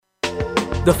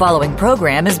The following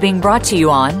program is being brought to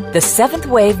you on the Seventh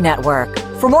Wave Network.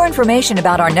 For more information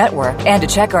about our network and to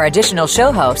check our additional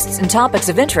show hosts and topics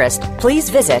of interest, please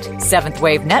visit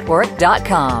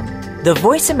seventhwavenetwork.com. The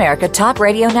Voice America Talk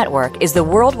Radio Network is the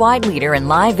worldwide leader in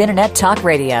live Internet talk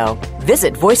radio.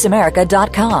 Visit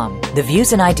voiceamerica.com. The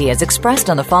views and ideas expressed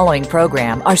on the following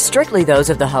program are strictly those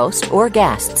of the host or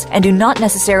guests and do not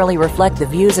necessarily reflect the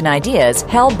views and ideas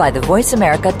held by the Voice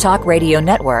America Talk Radio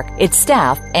Network, its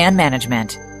staff, and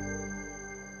management.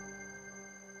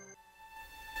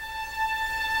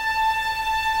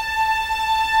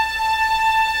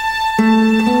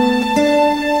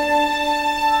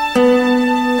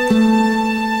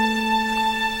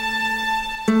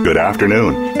 Good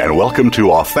afternoon, and welcome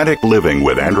to Authentic Living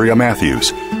with Andrea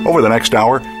Matthews. Over the next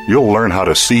hour, you'll learn how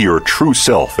to see your true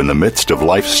self in the midst of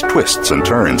life's twists and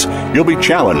turns. You'll be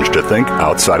challenged to think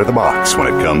outside of the box when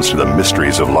it comes to the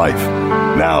mysteries of life.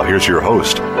 Now, here's your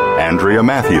host, Andrea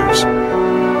Matthews.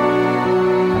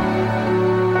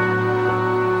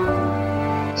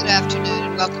 Good afternoon,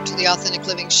 and welcome to the Authentic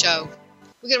Living Show.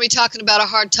 We're going to be talking about a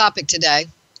hard topic today.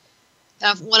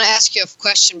 And I want to ask you a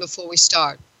question before we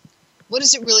start. What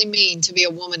does it really mean to be a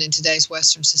woman in today's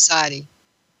Western society?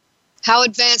 How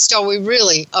advanced are we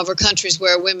really over countries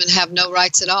where women have no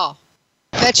rights at all?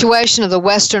 Perpetuation of the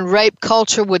Western rape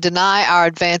culture would deny our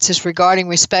advances regarding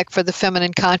respect for the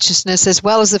feminine consciousness as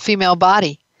well as the female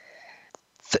body.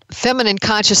 Feminine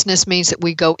consciousness means that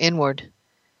we go inward.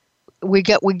 We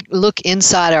look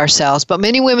inside ourselves. But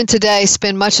many women today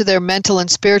spend much of their mental and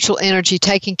spiritual energy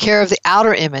taking care of the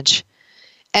outer image.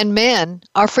 And men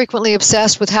are frequently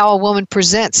obsessed with how a woman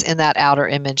presents in that outer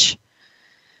image.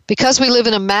 Because we live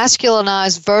in a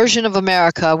masculinized version of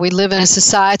America, we live in a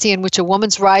society in which a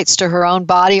woman's rights to her own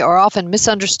body are often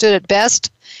misunderstood at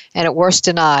best and at worst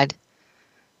denied.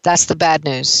 That's the bad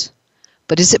news.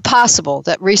 But is it possible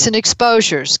that recent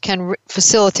exposures can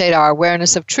facilitate our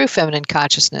awareness of true feminine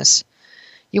consciousness?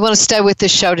 You want to stay with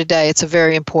this show today. It's a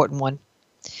very important one.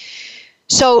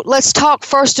 So let's talk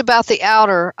first about the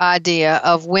outer idea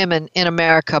of women in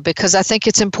America, because I think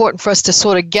it's important for us to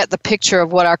sort of get the picture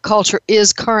of what our culture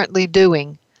is currently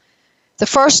doing. The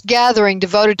first gathering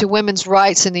devoted to women's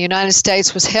rights in the United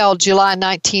States was held July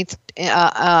 19th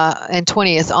and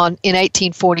 20th in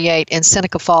 1848 in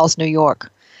Seneca Falls, New York.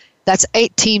 That's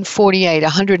 1848,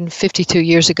 152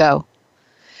 years ago.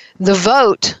 The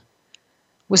vote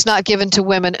was not given to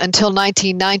women until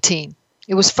 1919.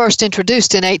 It was first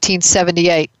introduced in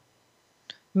 1878.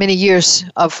 Many years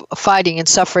of fighting and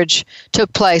suffrage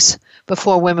took place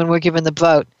before women were given the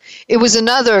vote. It was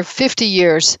another 50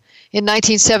 years in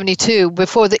 1972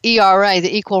 before the ERA,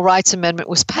 the Equal Rights Amendment,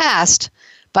 was passed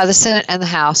by the Senate and the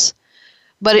House.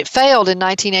 But it failed in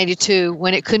 1982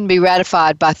 when it couldn't be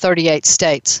ratified by 38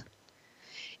 states.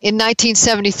 In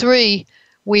 1973,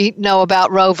 we know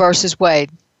about Roe versus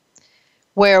Wade,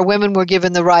 where women were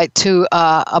given the right to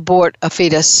abort a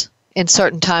fetus in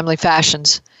certain timely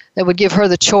fashions that would give her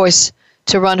the choice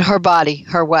to run her body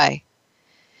her way.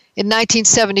 In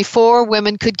 1974,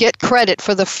 women could get credit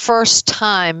for the first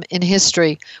time in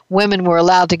history. Women were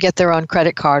allowed to get their own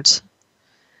credit cards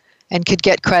and could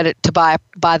get credit to buy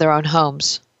their own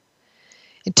homes.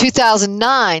 In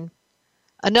 2009,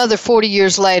 another 40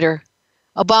 years later,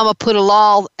 Obama put a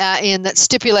law in that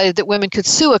stipulated that women could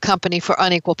sue a company for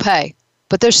unequal pay.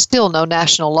 But there's still no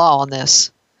national law on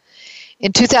this.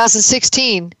 In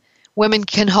 2016, women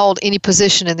can hold any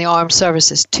position in the armed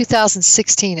services.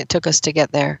 2016 it took us to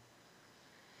get there.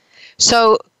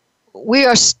 So we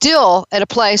are still at a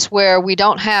place where we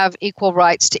don't have equal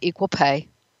rights to equal pay.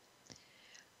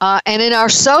 And in our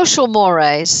social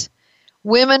mores,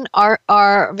 women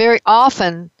are very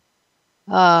often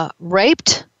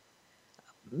raped,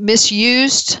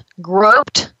 misused,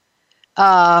 groped,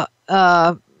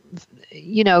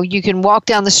 you can walk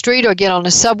down the street or get on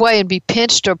a subway and be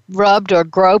pinched or rubbed or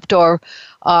groped or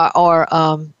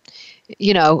have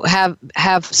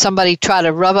somebody try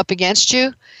to rub up against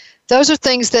you. Those are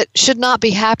things that should not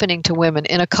be happening to women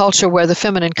in a culture where the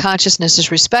feminine consciousness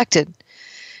is respected.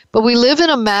 But we live in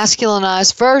a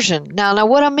masculinized version. Now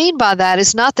what I mean by that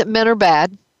is not that men are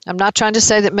bad. I'm not trying to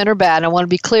say that men are bad. I want to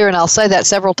be clear, and I'll say that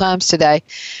several times today.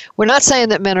 We're not saying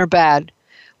that men are bad.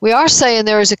 We are saying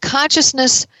there is a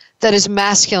consciousness that is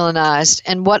masculinized,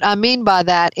 and what I mean by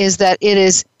that is that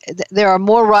there are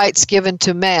more rights given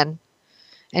to men,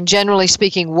 and generally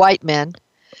speaking white men,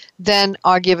 than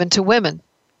are given to women.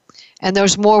 And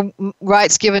there's more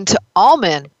rights given to all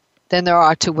men than there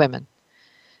are to women.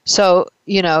 So,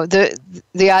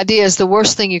 the idea is the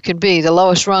worst thing you can be, the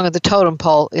lowest rung of the totem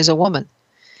pole, is a woman.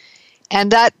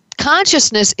 And that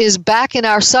consciousness is back in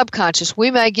our subconscious. We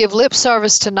may give lip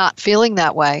service to not feeling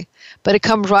that way, but it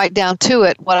comes right down to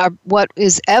it. What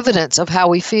is evidence of how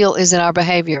we feel is in our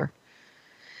behavior.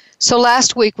 So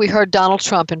last week we heard Donald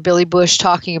Trump and Billy Bush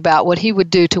talking about what he would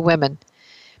do to women.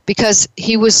 Because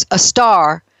he was a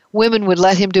star, women would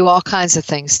let him do all kinds of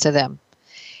things to them.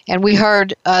 And we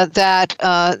heard that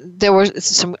there was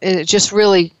some just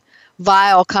really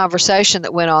vile conversation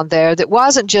that went on there that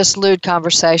wasn't just lewd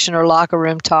conversation or locker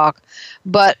room talk,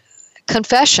 but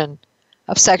confession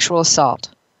of sexual assault.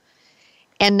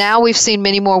 And now we've seen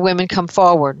many more women come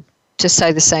forward to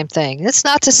say the same thing. It's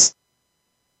not to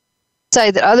say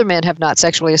that other men have not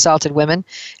sexually assaulted women.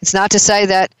 It's not to say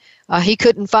that he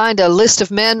couldn't find a list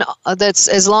of men that's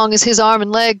as long as his arm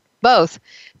and leg both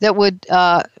that would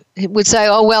say,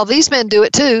 oh, well, these men do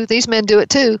it too. These men do it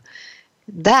too.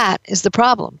 That is the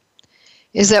problem,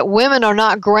 is that women are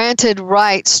not granted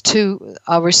rights to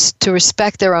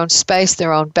respect their own space,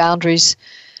 their own boundaries,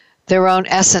 their own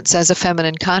essence as a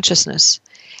feminine consciousness.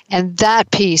 And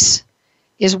that piece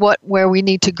is where we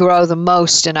need to grow the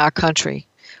most in our country.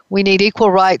 We need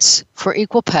equal rights for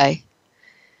equal pay.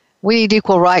 We need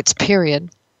equal rights, period.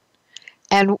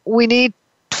 And we need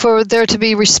for there to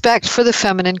be respect for the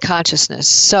feminine consciousness.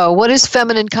 So what is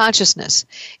feminine consciousness?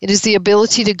 It is the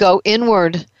ability to go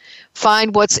inward,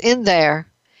 find what's in there,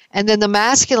 and then the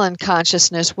masculine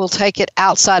consciousness will take it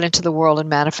outside into the world and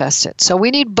manifest it. So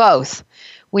we need both.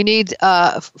 We need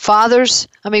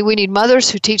we need mothers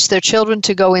who teach their children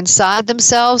to go inside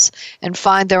themselves and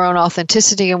find their own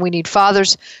authenticity, and we need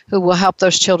fathers who will help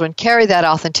those children carry that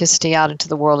authenticity out into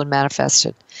the world and manifest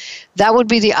it. That would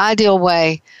be the ideal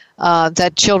way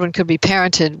that children could be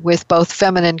parented, with both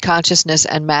feminine consciousness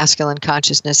and masculine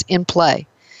consciousness in play.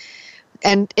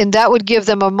 And that would give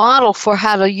them a model for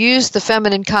how to use the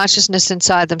feminine consciousness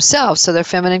inside themselves. So their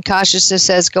feminine consciousness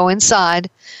says, go inside,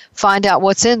 find out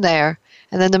what's in there.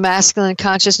 And then the masculine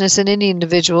consciousness in any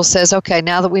individual says, okay,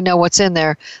 now that we know what's in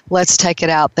there, let's take it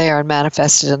out there and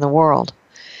manifest it in the world.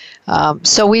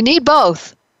 So we need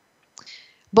both.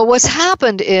 But what's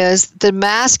happened is the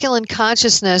masculine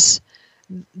consciousness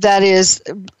that is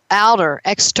outer,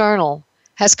 external,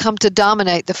 has come to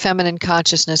dominate the feminine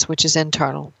consciousness, which is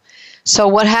internal. So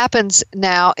what happens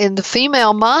now in the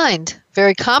female mind,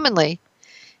 very commonly,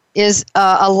 is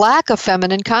a lack of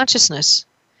feminine consciousness.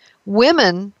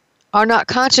 Women are not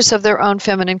conscious of their own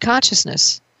feminine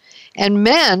consciousness. And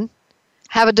men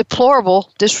have a deplorable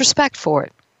disrespect for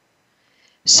it.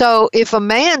 So if a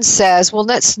man says, well,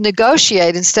 let's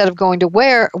negotiate instead of going to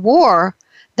war,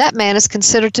 that man is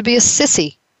considered to be a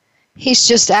sissy. He's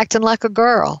just acting like a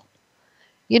girl.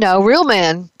 You know, real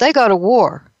men, they go to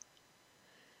war.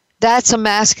 That's a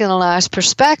masculinized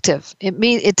perspective.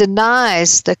 It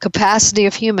denies the capacity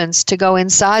of humans to go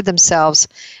inside themselves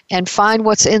and find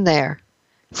what's in there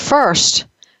first,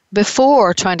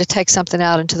 before trying to take something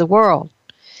out into the world.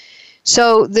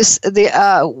 So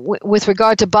with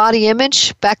regard to body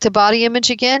image, back to body image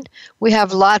again, we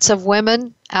have lots of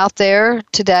women out there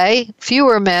today,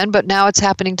 fewer men, but now it's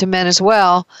happening to men as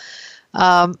well,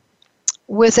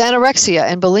 with anorexia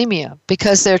and bulimia,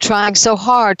 because they're trying so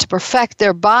hard to perfect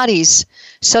their bodies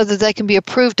so that they can be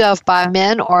approved of by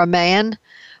men or a man,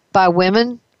 by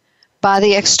women, by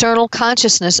the external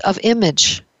consciousness of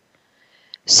image.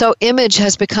 So image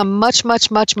has become much,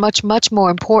 much, much, much, much more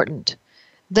important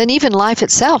than even life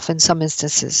itself in some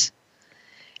instances.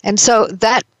 And so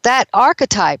that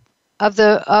archetype of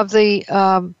the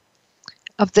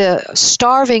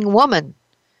starving woman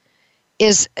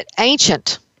is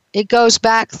ancient. It goes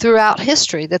back throughout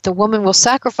history, that the woman will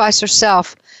sacrifice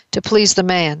herself to please the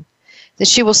man, that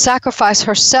she will sacrifice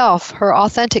herself, her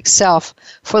authentic self,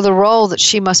 for the role that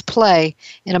she must play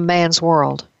in a man's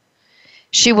world.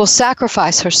 She will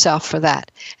sacrifice herself for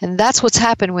that. And that's what's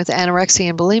happened with anorexia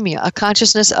and bulimia, a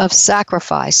consciousness of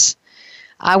sacrifice.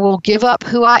 I will give up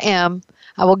who I am.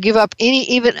 I will give up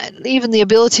even the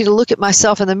ability to look at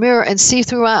myself in the mirror and see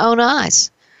through my own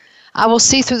eyes. I will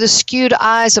see through the skewed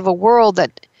eyes of a world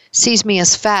that sees me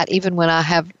as fat even when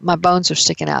my bones are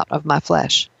sticking out of my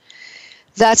flesh.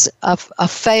 That's a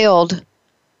failed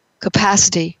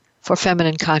capacity for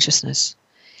feminine consciousness.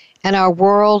 And our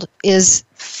world is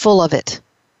full of it.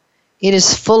 It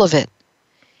is full of it.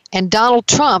 And Donald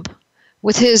Trump,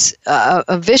 with his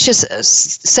vicious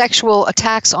sexual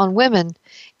attacks on women,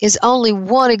 is only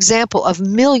one example of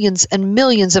millions and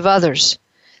millions of others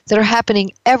that are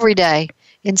happening every day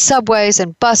in subways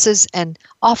and buses and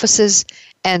offices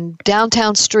and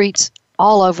downtown streets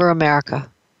all over America.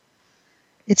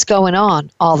 It's going on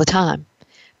all the time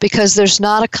because there's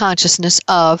not a consciousness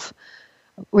of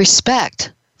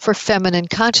respect for feminine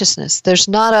consciousness. There's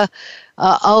not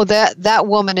that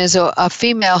woman is a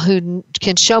female who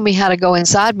can show me how to go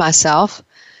inside myself.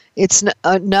 It's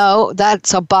no,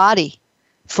 that's a body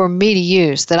for me to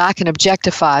use, that I can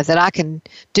objectify, that I can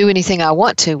do anything I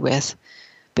want to with,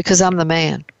 because I'm the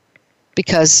man,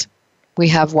 because we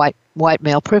have white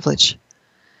male privilege.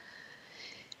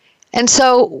 And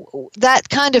so that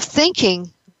kind of thinking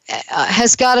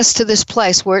has got us to this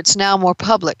place where it's now more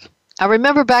public. I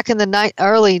remember back in the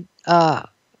early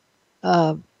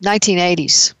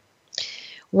 1980s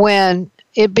when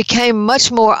it became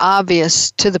much more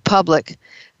obvious to the public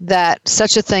that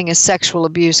such a thing as sexual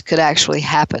abuse could actually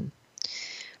happen.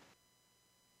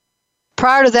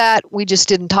 Prior to that, we just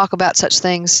didn't talk about such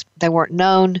things. They weren't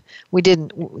known.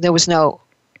 There was no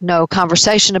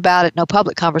conversation about it, no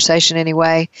public conversation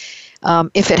anyway.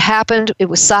 If it happened, it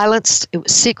was silenced. It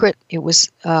was secret. It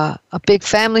was a big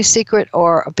family secret,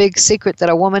 or a big secret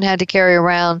that a woman had to carry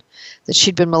around, that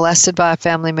she'd been molested by a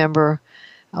family member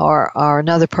or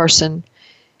another person.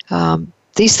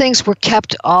 These things were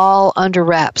kept all under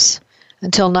wraps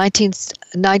until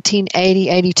 1980,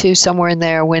 82, somewhere in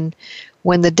there, when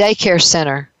the daycare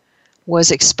center was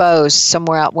exposed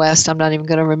somewhere out west. I'm not even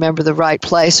going to remember the right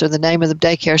place or the name of the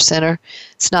daycare center.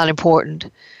 It's not important.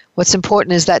 What's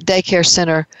important is that daycare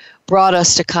center brought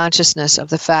us to consciousness of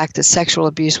the fact that sexual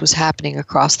abuse was happening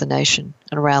across the nation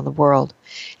and around the world.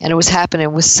 And it was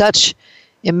happening with such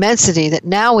immensity that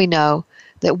now we know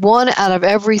that 1 out of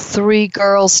every 3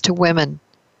 girls to women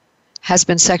has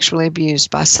been sexually abused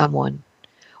by someone.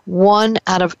 1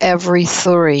 out of every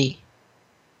 3.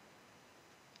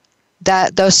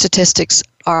 Those statistics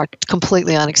are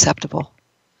completely unacceptable.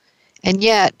 And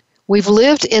yet, we've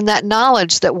lived in that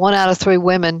knowledge that 1 out of 3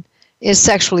 women is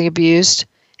sexually abused,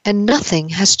 and nothing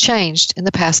has changed in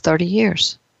the past 30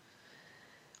 years.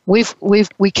 We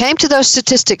came to those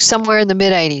statistics somewhere in the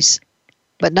mid-'80s,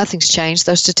 but nothing's changed.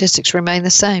 Those statistics remain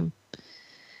the same.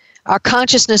 Our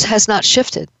consciousness has not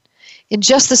shifted. In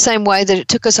just the same way that it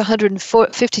took us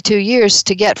 152 years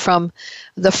to get from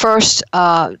the first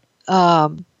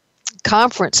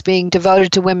conference being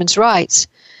devoted to women's rights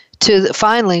to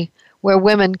finally where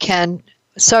women can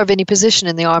serve any position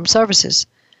in the armed services.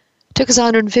 It took us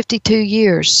 152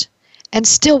 years, and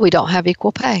still we don't have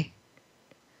equal pay.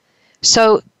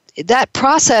 So that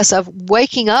process of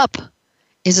waking up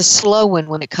is a slow one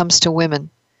when it comes to women,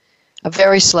 a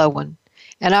very slow one.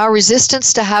 And our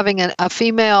resistance to having a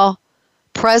female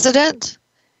president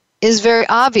is very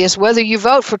obvious. Whether you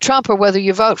vote for Trump or whether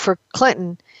you vote for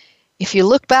Clinton, if you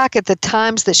look back at the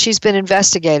times that she's been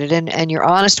investigated, and you're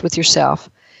honest with yourself,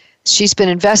 she's been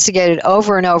investigated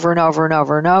over and over and over and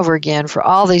over and over again for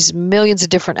all these millions of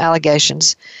different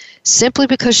allegations, simply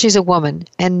because she's a woman,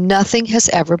 and nothing has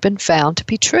ever been found to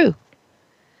be true.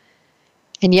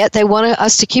 And yet they want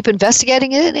us to keep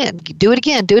investigating it and do it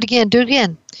again, do it again, do it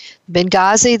again.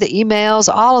 Benghazi, the emails,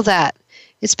 all of that.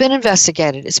 It's been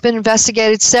investigated. It's been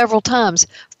investigated several times.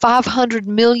 $500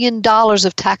 million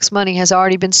of tax money has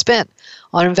already been spent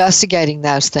on investigating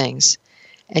those things.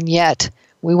 And yet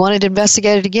we want it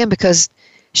investigated again because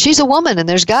she's a woman, and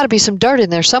there's got to be some dirt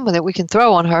in there somewhere that we can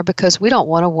throw on her, because we don't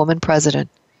want a woman president.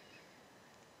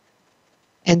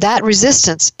 And that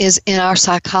resistance is in our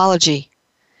psychology.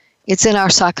 It's in our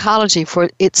psychology, for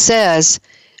it says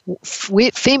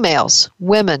females,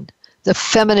 women, the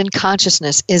feminine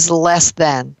consciousness is less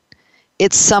than.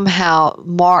 It's somehow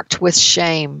marked with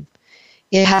shame.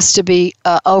 It has to be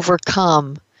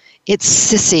overcome. It's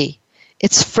sissy.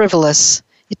 It's frivolous.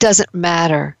 It doesn't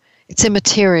matter. It's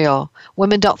immaterial.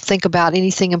 Women don't think about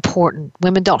anything important.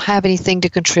 Women don't have anything to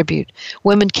contribute.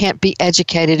 Women can't be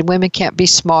educated. Women can't be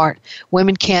smart.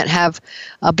 Women can't have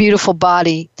a beautiful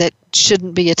body that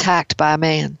shouldn't be attacked by a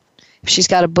man. If she's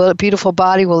got a beautiful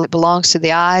body, well, it belongs to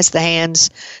the eyes, the hands,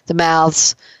 the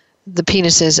mouths, the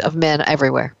penises of men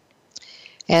everywhere.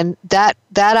 And that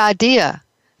idea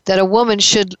that a woman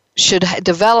should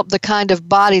develop the kind of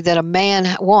body that a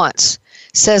man wants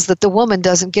says that the woman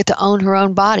doesn't get to own her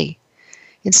own body.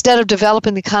 Instead of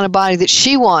developing the kind of body that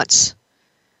she wants,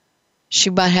 she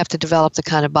might have to develop the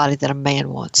kind of body that a man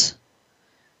wants.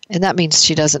 And that means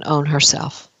she doesn't own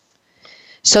herself.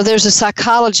 So there's a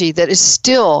psychology that is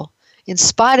still, in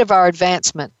spite of our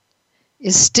advancement,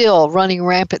 is still running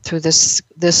rampant through this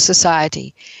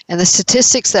society. And the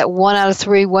statistics that 1 out of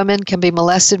 3 women can be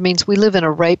molested means we live in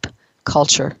a rape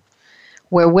culture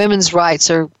where women's rights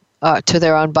to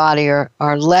their own body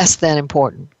are less than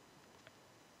important.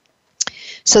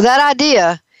 So that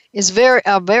idea is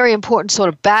a very important sort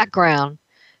of background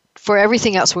for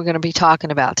everything else we're going to be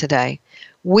talking about today,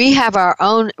 we have our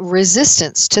own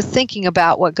resistance to thinking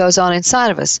about what goes on inside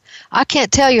of us. I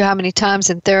can't tell you how many times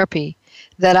in therapy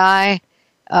that I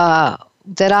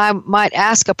might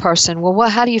ask a person, well,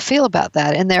 how do you feel about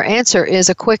that? And their answer is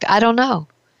a quick, I don't know.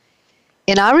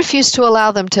 And I refuse to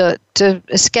allow them to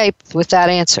escape with that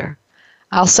answer.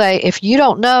 I'll say, if you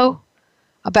don't know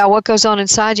about what goes on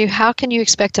inside you, how can you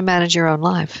expect to manage your own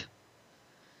life?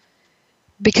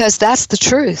 Because that's the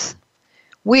truth.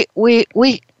 We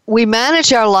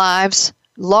manage our lives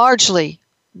largely,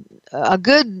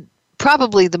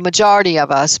 probably the majority of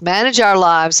us manage our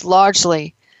lives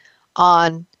largely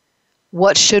on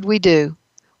what should we do,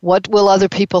 what will other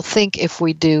people think if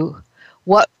we do,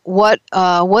 what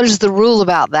is the rule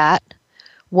about that,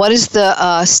 what is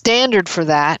the standard for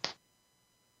that,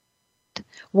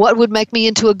 what would make me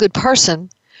into a good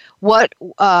person, what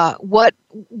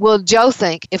will Joe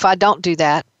think if I don't do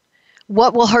that,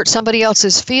 what will hurt somebody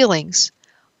else's feelings.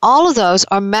 All of those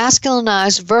are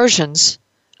masculinized versions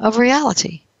of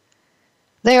reality.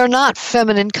 They are not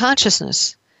feminine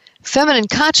consciousness. Feminine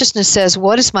consciousness says,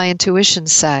 what does my intuition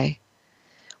say?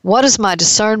 What does my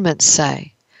discernment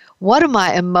say? What do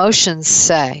my emotions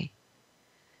say?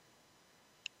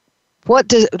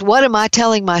 What am I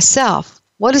telling myself?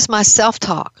 What is my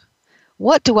self-talk?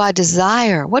 What do I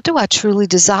desire? What do I truly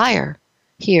desire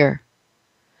here?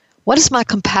 What does my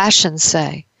compassion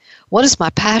say? What does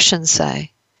my passion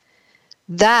say?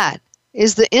 That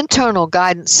is the internal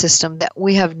guidance system that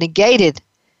we have negated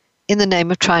in the name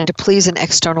of trying to please an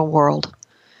external world,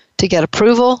 to get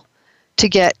approval, to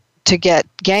get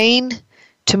gain,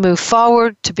 to move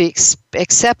forward, to be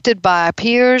accepted by our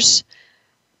peers,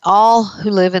 all who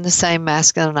live in the same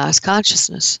masculinized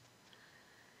consciousness.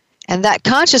 And that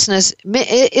consciousness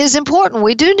is important.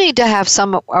 We do need to have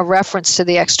a reference to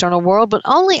the external world, but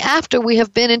only after we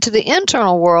have been into the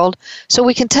internal world, so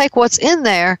we can take what's in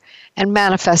there and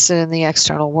manifest it in the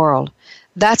external world.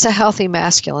 That's a healthy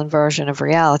masculine version of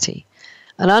reality.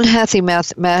 An unhealthy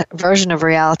version of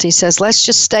reality says, let's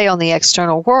just stay on the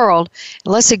external world,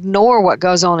 and let's ignore what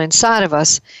goes on inside of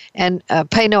us, and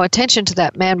pay no attention to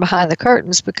that man behind the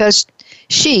curtains, because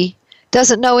she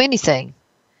doesn't know anything.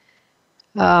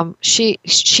 She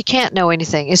can't know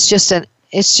anything. It's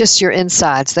just your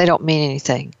insides. They don't mean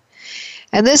anything.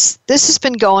 And this has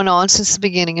been going on since the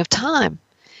beginning of time.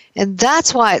 And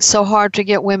that's why it's so hard to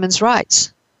get women's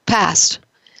rights passed.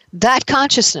 That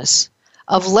consciousness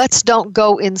of let's don't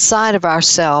go inside of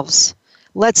ourselves.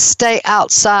 Let's stay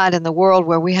outside in the world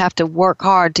where we have to work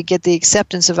hard to get the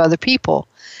acceptance of other people.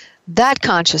 That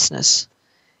consciousness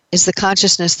is the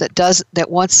consciousness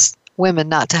that wants women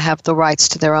not to have the rights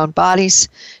to their own bodies,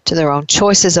 to their own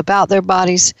choices about their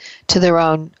bodies, to their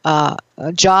own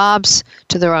jobs,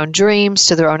 to their own dreams,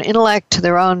 to their own intellect, to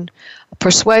their own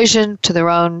persuasion, to their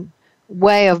own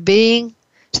way of being,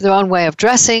 to their own way of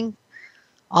dressing.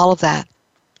 All of that.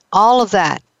 All of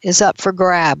that is up for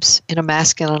grabs in a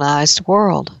masculinized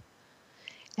world.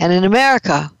 And in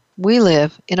America, we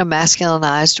live in a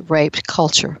masculinized, raped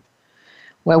culture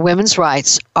where women's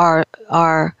rights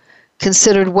are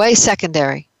considered way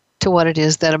secondary to what it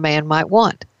is that a man might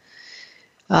want.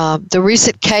 The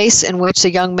recent case in which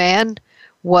a young man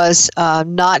was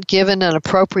not given an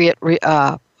appropriate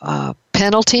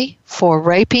penalty for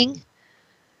raping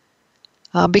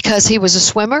because he was a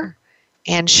swimmer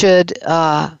and should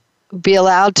be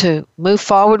allowed to move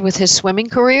forward with his swimming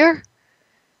career,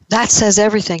 that says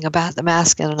everything about the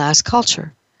masculinized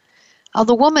culture. Oh,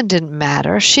 the woman didn't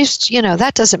matter.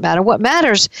 That doesn't matter. What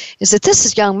matters is that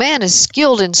this young man is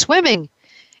skilled in swimming,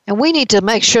 and we need to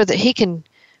make sure that he can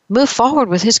move forward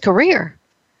with his career.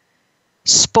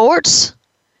 Sports,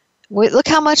 look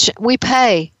how much we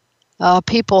pay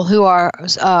people who are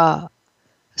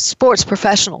sports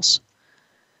professionals.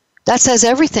 That says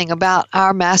everything about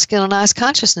our masculinized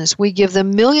consciousness. We give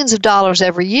them millions of dollars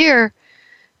every year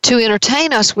to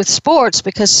entertain us with sports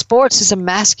because sports is a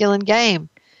masculine game.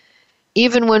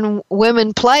 Even when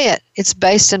women play it, it's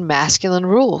based in masculine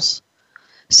rules.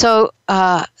 So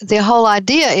the whole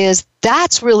idea is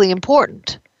that's really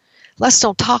important. Let's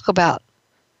don't talk about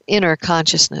inner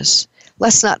consciousness.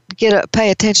 Let's not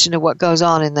pay attention to what goes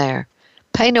on in there.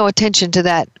 Pay no attention to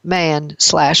that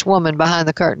man/woman behind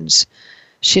the curtains.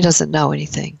 She doesn't know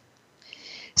anything.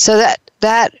 So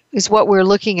that is what we're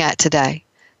looking at today,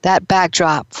 that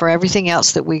backdrop for everything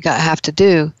else that we have to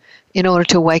do in order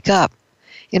to wake up,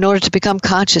 in order to become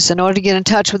conscious, in order to get in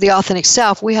touch with the authentic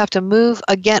self. We have to move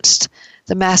against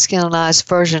the masculinized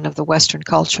version of the Western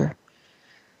culture.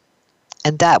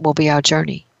 And that will be our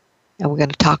journey. And we're going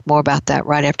to talk more about that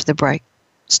right after the break.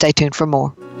 Stay tuned for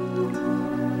more.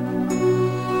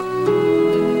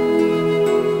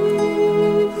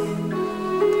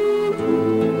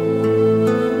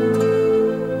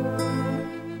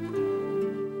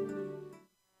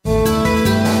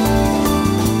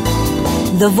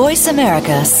 the Voice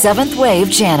America 7th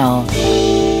Wave Channel.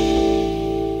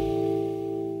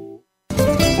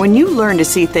 When you learn to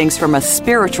see things from a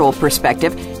spiritual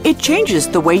perspective, it changes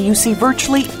the way you see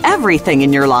virtually everything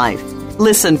in your life.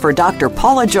 Listen for Dr.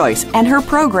 Paula Joyce and her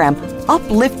program,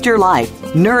 Uplift Your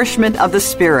Life, Nourishment of the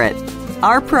Spirit.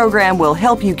 Our program will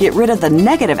help you get rid of the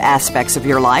negative aspects of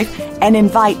your life and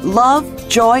invite love,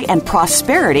 joy, and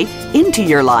prosperity into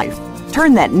your life.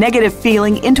 Turn that negative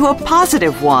feeling into a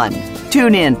positive one.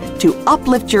 Tune in to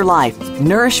Uplift Your Life,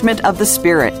 Nourishment of the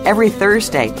Spirit every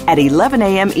Thursday at 11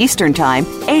 a.m. Eastern Time,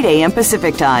 8 a.m.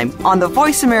 Pacific Time on the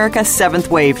Voice America 7th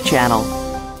Wave Channel.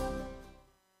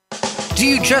 Do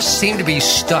you just seem to be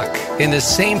stuck in the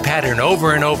same pattern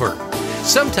over and over?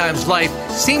 Sometimes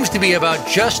life seems to be about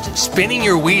just spinning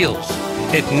your wheels.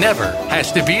 It never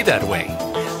has to be that way.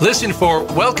 Listen for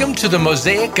Welcome to the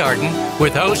Mosaic Garden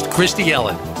with host Christy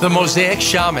Ellen, the Mosaic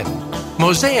Shaman.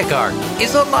 Mosaic art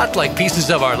is a lot like pieces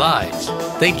of our lives.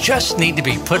 They just need to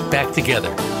be put back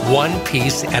together, one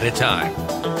piece at a time.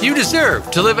 You deserve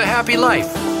to live a happy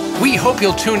life. We hope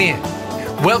you'll tune in.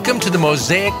 Welcome to the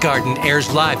Mosaic Garden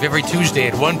airs live every Tuesday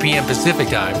at 1 p.m. Pacific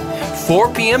Time,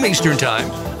 4 p.m. Eastern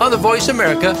Time on the Voice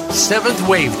America 7th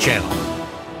Wave Channel.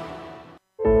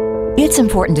 It's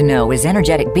important to know as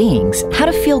energetic beings how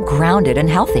to feel grounded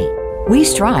and healthy. We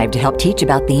strive to help teach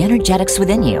about the energetics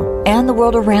within you and the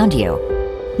world around you.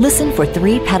 Listen for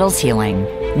Three Petals Healing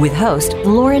with host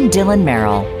Lauren Dillon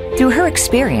Merrill. Through her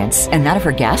experience and that of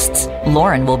her guests,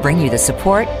 Lauren will bring you the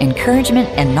support, encouragement,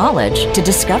 and knowledge to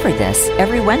discover this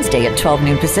every Wednesday at 12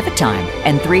 noon Pacific Time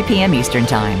and 3 p.m. Eastern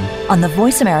Time on the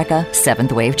Voice America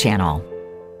 7th Wave Channel.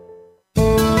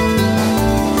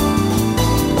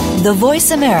 The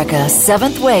Voice America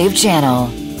 7th Wave Channel.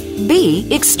 Be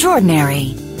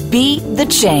extraordinary. Be the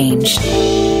change.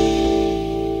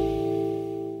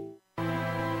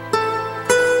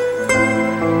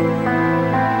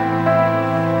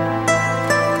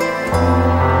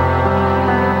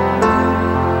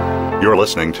 You're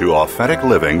listening to Authentic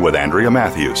Living with Andrea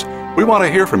Matthews. We want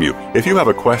to hear from you. If you have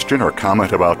a question or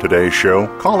comment about today's show,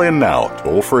 call in now,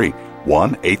 toll free,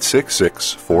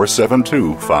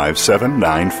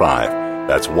 1-866-472-5795.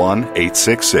 That's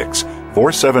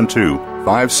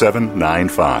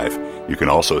 1-866-472-5795. You can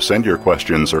also send your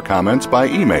questions or comments by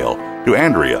email to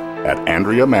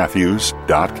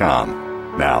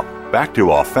Andrea@AndreaMatthews.com. Now, back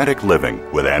to Authentic Living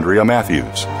with Andrea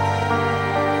Matthews.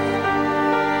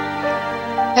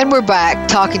 And we're back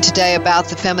talking today about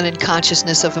the feminine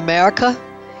consciousness of America.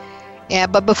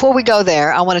 But before we go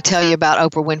there, I want to tell you about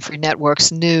Oprah Winfrey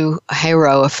Network's new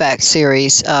Hero Effect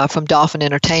series from Dolphin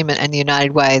Entertainment and the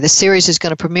United Way. The series is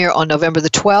going to premiere on November the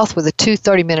 12th with the 2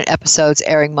 30-minute episodes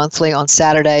airing monthly on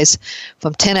Saturdays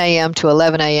from 10 a.m. to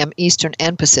 11 a.m. Eastern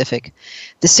and Pacific.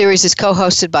 The series is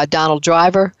co-hosted by Donald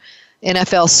Driver,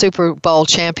 NFL Super Bowl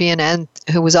champion, and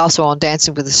who was also on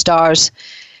Dancing with the Stars,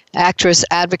 actress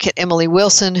advocate Emily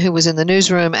Wilson, who was in The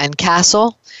Newsroom and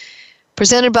Castle.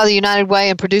 Presented by the United Way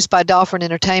and produced by Dolphin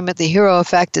Entertainment, The Hero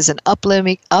Effect is an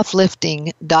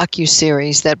uplifting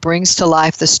docu-series that brings to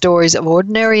life the stories of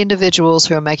ordinary individuals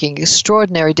who are making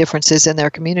extraordinary differences in their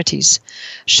communities.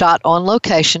 Shot on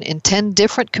location in 10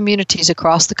 different communities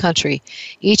across the country,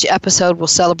 each episode will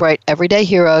celebrate everyday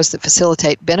heroes that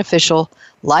facilitate beneficial,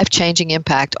 life-changing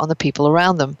impact on the people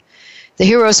around them. The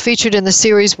heroes featured in the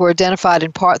series were identified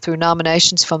in part through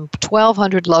nominations from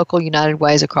 1,200 local United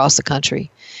Ways across the country.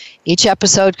 Each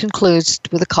episode concludes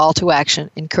with a call to action,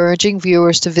 encouraging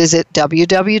viewers to visit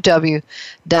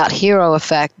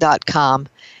www.heroeffect.com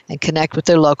and connect with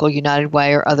their local United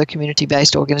Way or other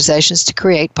community-based organizations to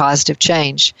create positive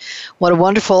change. What a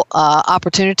wonderful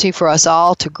opportunity for us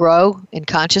all to grow in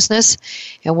consciousness,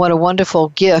 and what a wonderful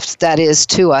gift that is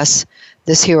to us,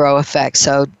 this Hero Effect.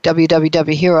 So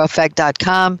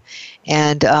www.heroeffect.com,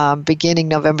 and beginning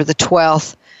November the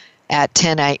 12th at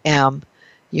 10 a.m.,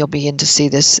 you'll begin to see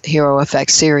this Hero Effect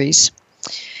series.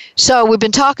 So we've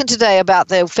been talking today about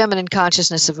the feminine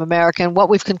consciousness of America, and what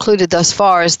we've concluded thus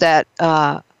far is that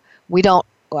we don't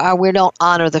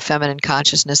honor the feminine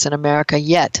consciousness in America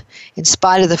yet, in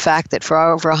spite of the fact that for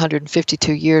over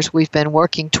 152 years we've been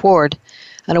working toward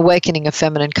an awakening of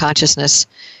feminine consciousness.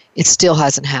 It still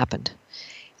hasn't happened.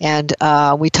 And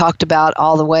we talked about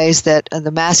all the ways that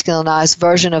the masculinized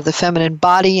version of the feminine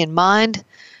body and mind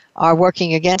are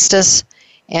working against us,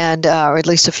 and or at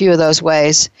least a few of those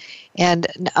ways. And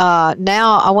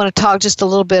now I want to talk just a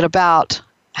little bit about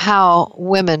how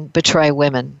women betray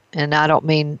women. And I don't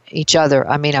mean each other,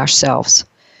 I mean ourselves,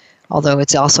 although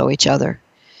it's also each other.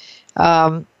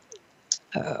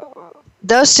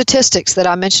 Those statistics that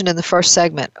I mentioned in the first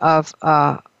segment of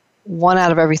 1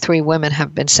 out of every 3 women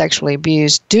have been sexually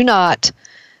abused do not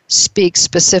speak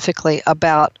specifically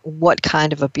about what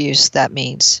kind of abuse that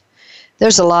means.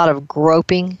 There's a lot of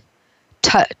groping,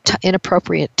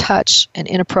 inappropriate touch, and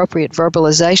inappropriate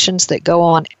verbalizations that go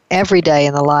on every day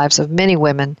in the lives of many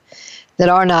women that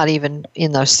are not even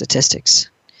in those statistics.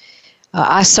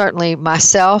 I certainly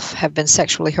myself have been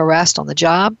sexually harassed on the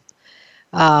job.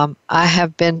 I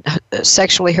have been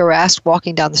sexually harassed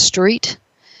walking down the street.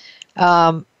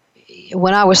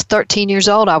 When I was 13 years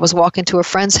old, I was walking to a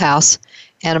friend's house,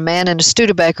 and a man in a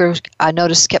Studebaker, I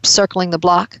noticed, kept circling the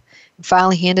block. And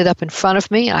finally, he ended up in front of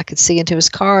me, and I could see into his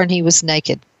car, and he was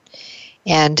naked.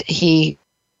 And he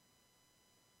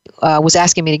was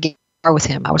asking me to get in the car with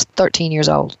him. I was 13 years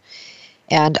old.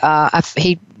 And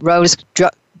he rode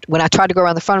when I tried to go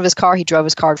around the front of his car, he drove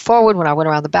his car forward. When I went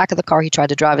around the back of the car, he tried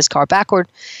to drive his car backward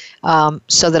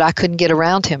so that I couldn't get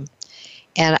around him.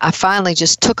 And I finally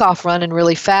just took off running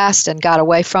really fast and got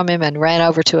away from him and ran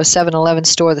over to a 7-Eleven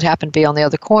store that happened to be on the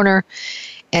other corner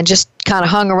and just kind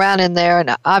of hung around in there.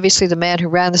 And obviously the man who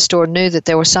ran the store knew that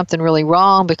there was something really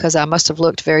wrong because I must have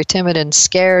looked very timid and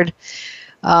scared.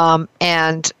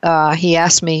 And he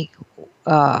asked me,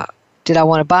 did I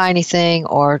want to buy anything,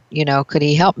 or, could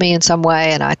he help me in some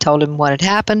way? And I told him what had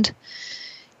happened.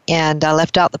 And I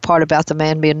left out the part about the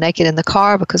man being naked in the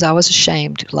car because I was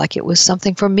ashamed, like it was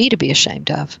something for me to be ashamed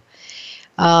of.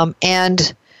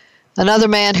 And another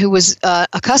man who was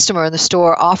a customer in the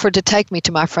store offered to take me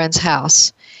to my friend's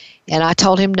house. And I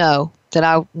told him no,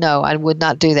 I would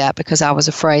not do that because I was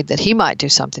afraid that he might do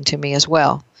something to me as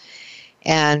well.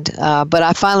 And but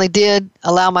I finally did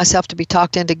allow myself to be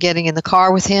talked into getting in the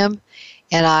car with him,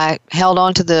 and I held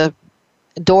on to the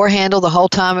door handle the whole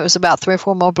time. It was about 3 or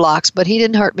 4 more blocks, but he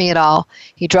didn't hurt me at all.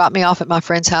 He dropped me off at my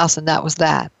friend's house, and that was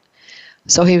that.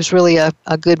 So he was really a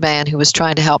good man who was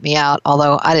trying to help me out,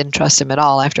 although I didn't trust him at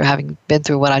all after having been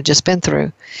through what I'd just been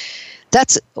through.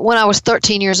 That's when I was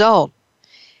 13 years old.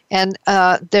 And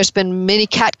there's been many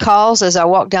cat calls as I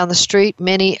walk down the street,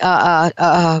 many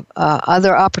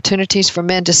other opportunities for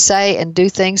men to say and do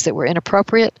things that were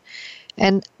inappropriate.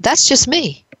 And that's just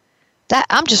me.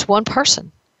 I'm just one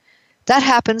person. That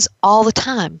happens all the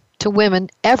time to women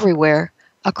everywhere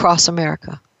across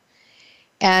America.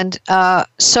 And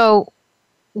so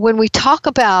when we talk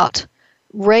about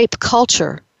rape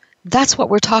culture, that's what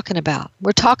we're talking about.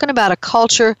 We're talking about a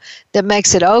culture that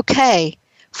makes it okay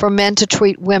for men to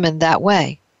treat women that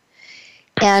way.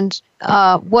 And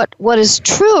what is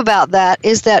true about that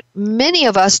is that many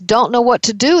of us don't know what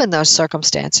to do in those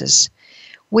circumstances.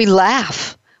 We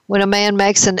laugh when a man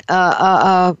makes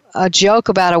a joke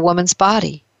about a woman's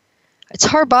body. It's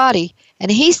her body,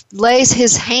 and he lays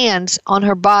his hands on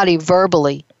her body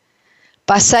verbally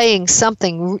by saying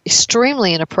something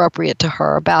extremely inappropriate to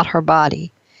her about her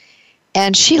body.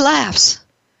 And she laughs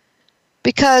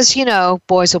because,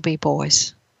 boys will be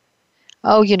boys.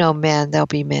 Oh, men, they'll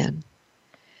be men.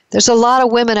 There's a lot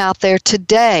of women out there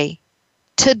today,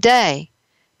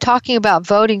 talking about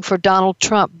voting for Donald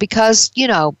Trump because,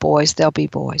 boys, they'll be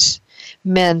boys.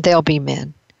 Men, they'll be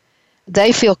men.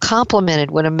 They feel complimented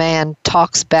when a man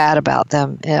talks bad about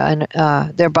them and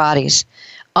their bodies,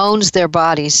 owns their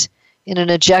bodies in an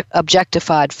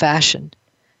objectified fashion.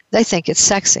 They think it's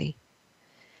sexy.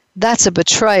 That's a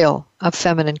betrayal of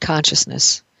feminine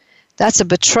consciousness. That's a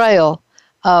betrayal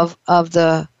of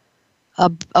the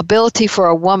ability for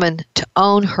a woman to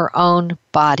own her own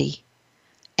body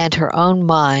and her own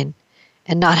mind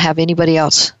and not have anybody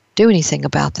else do anything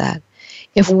about that.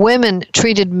 If women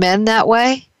treated men that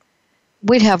way,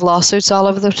 we'd have lawsuits all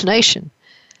over the nation.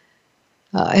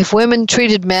 If women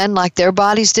treated men like their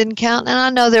bodies didn't count, and I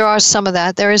know there is some of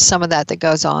that that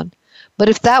goes on, but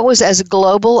if that was as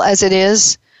global as it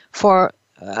is for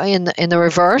in the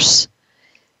reverse,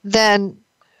 then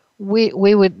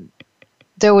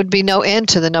there would be no end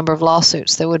to the number of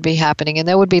lawsuits that would be happening, and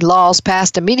there would be laws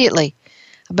passed immediately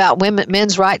about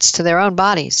men's rights to their own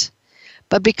bodies.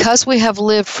 But because we have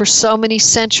lived for so many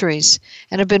centuries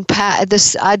and have been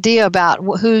this idea about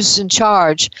who's in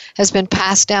charge has been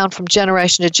passed down from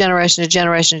generation to generation to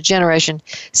generation to generation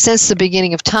since the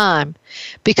beginning of time,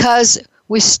 because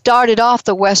we started off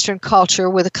the Western culture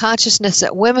with a consciousness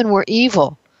that women were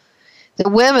evil,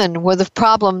 that women were the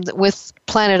problem with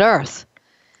planet Earth,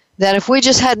 that if we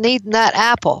just hadn't eaten that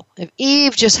apple, if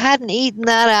Eve just hadn't eaten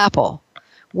that apple,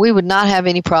 we would not have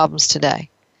any problems today.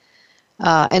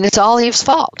 And it's all Eve's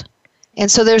fault. And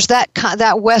so there's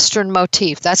that Western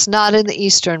motif. That's not in the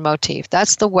Eastern motif.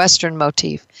 That's the Western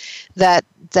motif that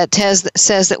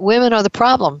says that women are the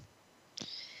problem.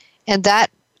 And that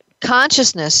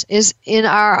consciousness is in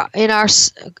our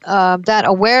that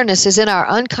awareness is in our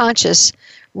unconscious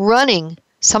running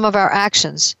some of our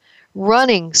actions,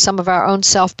 running some of our own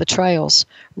self-betrayals,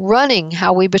 running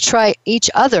how we betray each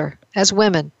other as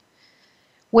women.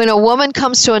 When a woman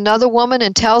comes to another woman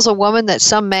and tells a woman that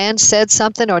some man said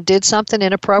something or did something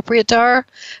inappropriate to her,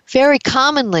 very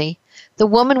commonly the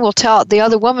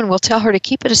other woman will tell her to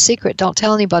keep it a secret. Don't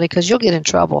tell anybody because you'll get in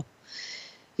trouble.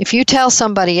 If you tell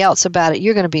somebody else about it,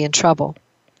 you're going to be in trouble.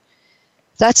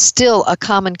 That's still a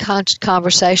common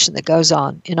conversation that goes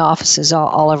on in offices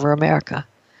all over America.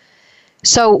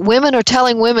 So women are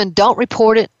telling women, don't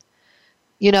report it.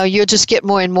 You'll just get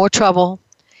more in more trouble.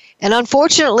 And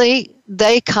unfortunately,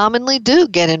 they commonly do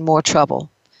get in more trouble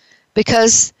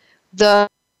because the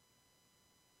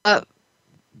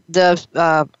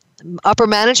upper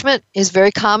management is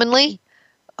very commonly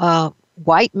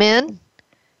white men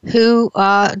who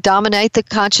dominate the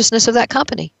consciousness of that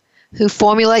company, who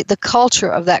formulate the culture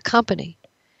of that company.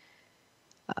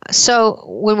 So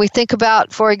when we think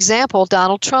about, for example,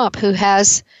 Donald Trump, who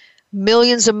has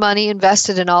millions of money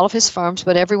invested in all of his firms,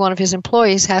 but every one of his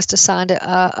employees has to sign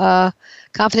a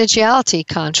confidentiality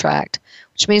contract,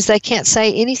 which means they can't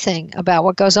say anything about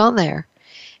what goes on there.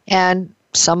 And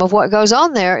some of what goes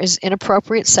on there is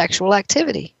inappropriate sexual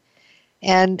activity.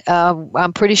 And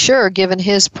I'm pretty sure, given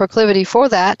his proclivity for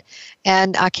that,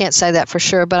 and I can't say that for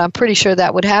sure, but I'm pretty sure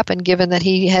that would happen given that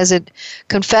he has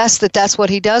confessed that that's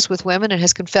what he does with women and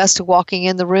has confessed to walking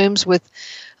in the rooms with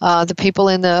the people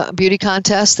in the beauty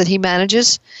contests that he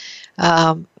manages,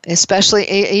 especially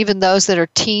even those that are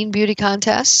teen beauty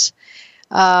contests.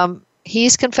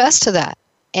 He's confessed to that.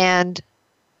 And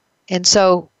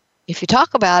so if you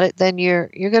talk about it, then you're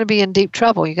going to be in deep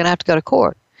trouble. You're going to have to go to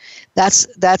court. That's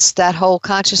that whole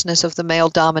consciousness of the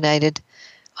male-dominated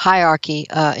hierarchy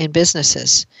in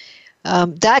businesses.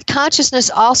 That consciousness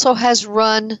also has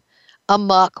run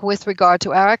amok with regard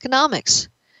to our economics,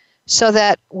 so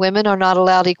that women are not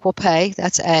allowed equal pay,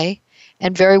 that's A,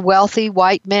 and very wealthy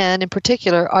white men in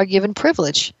particular are given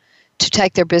privilege to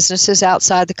take their businesses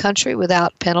outside the country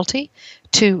without penalty,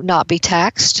 to not be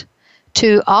taxed,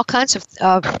 to all kinds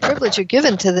of privilege are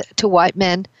given to white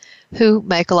men who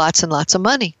make lots and lots of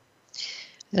money.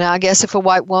 And I guess if a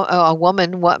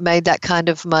woman made that kind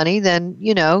of money, then,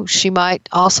 she might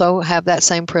also have that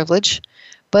same privilege.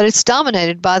 But it's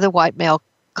dominated by the white male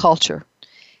culture.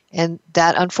 And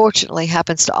that, unfortunately,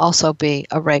 happens to also be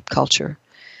a rape culture.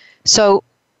 So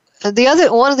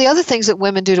one of the other things that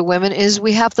women do to women is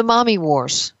we have the mommy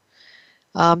wars.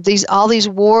 All these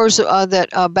wars that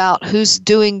about who's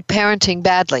doing parenting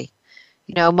badly.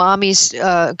 Mommies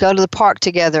go to the park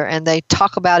together and they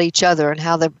talk about each other and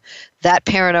how that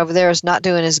parent over there is not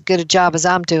doing as good a job as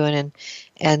I'm doing,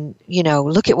 and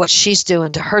look at what she's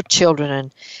doing to her children,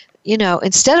 and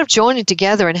instead of joining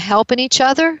together and helping each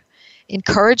other,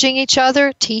 encouraging each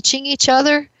other, teaching each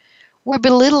other, we're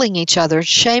belittling each other,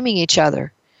 shaming each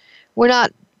other. We're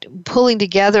not pulling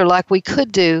together like we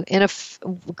could do in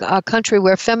a country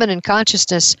where feminine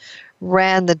consciousness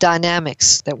ran the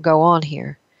dynamics that go on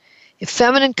here. If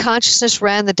feminine consciousness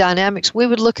ran the dynamics, we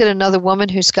would look at another woman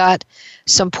who's got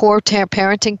some poor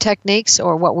parenting techniques,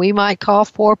 or what we might call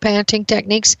poor parenting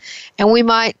techniques, and we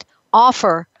might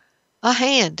offer a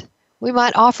hand. We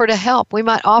might offer to help. We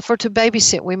might offer to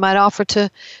babysit. We might offer to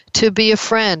be a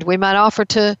friend. We might offer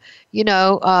to,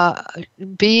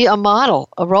 be a model,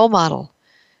 a role model,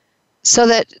 so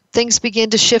that things begin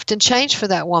to shift and change for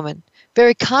that woman.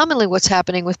 Very commonly what's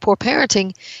happening with poor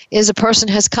parenting is a person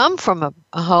has come from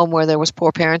a home where there was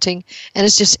poor parenting and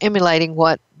is just emulating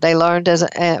what they learned as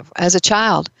a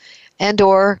child, and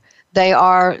or they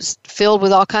are filled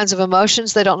with all kinds of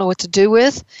emotions they don't know what to do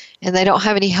with, and they don't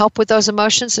have any help with those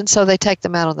emotions, and so they take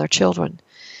them out on their children.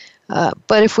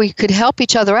 But if we could help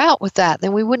each other out with that,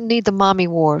 then we wouldn't need the mommy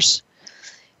wars.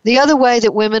 The other way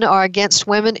that women are against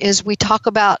women is we talk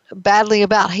badly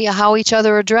about how each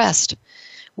other are dressed.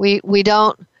 We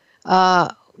don't,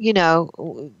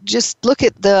 just look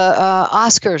at the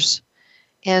Oscars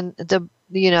and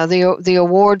the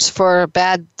awards for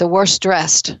the worst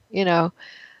dressed.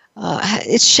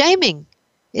 It's shaming.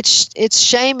 It's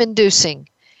shame-inducing.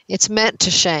 It's meant to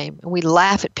shame. And we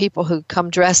laugh at people who come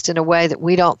dressed in a way that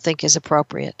we don't think is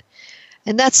appropriate.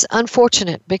 And that's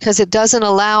unfortunate because it doesn't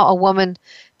allow a woman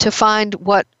to find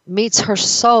what meets her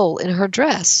soul in her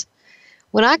dress.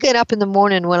 When I get up in the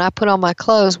morning, when I put on my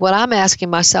clothes, what I'm asking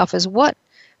myself is what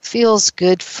feels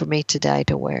good for me today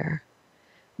to wear?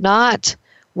 Not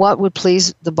what would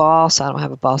please the boss. I don't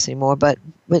have a boss anymore, but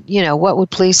what would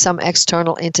please some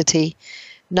external entity?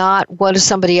 Not what does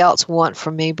somebody else want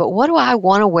from me, but what do I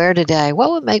want to wear today?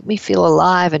 What would make me feel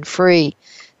alive and free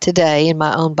today in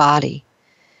my own body?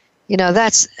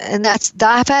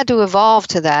 I've had to evolve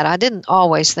to that. I didn't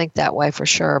always think that way for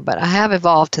sure, but I have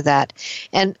evolved to that.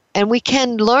 And we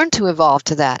can learn to evolve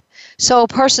to that. So a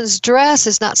person's dress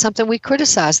is not something we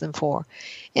criticize them for.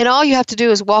 And all you have to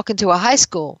do is walk into a high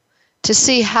school to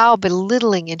see how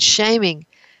belittling and shaming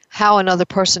how another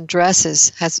person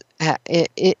dresses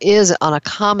is on a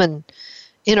common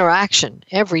interaction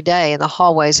every day in the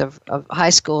hallways of high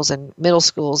schools and middle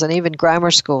schools and even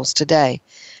grammar schools today,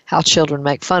 how children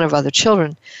make fun of other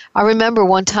children. I remember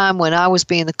one time when I was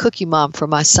being the cookie mom for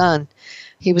my son.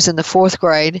 He was in the 4th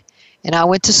grade, and I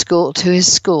went to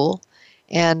his school,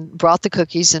 and brought the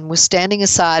cookies and was standing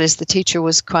aside as the teacher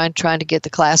was trying to get the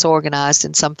class organized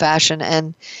in some fashion.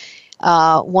 And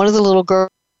one of the little girls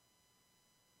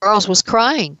was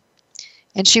crying.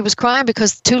 And she was crying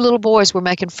because 2 little boys were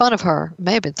making fun of her. It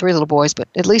may have been 3 little boys, but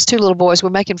at least 2 little boys were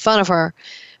making fun of her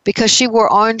because she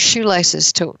wore orange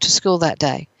shoelaces to school that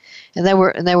day. And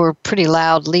they were pretty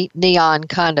loud, neon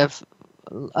kind of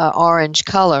orange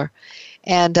color.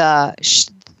 And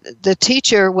the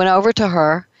teacher went over to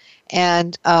her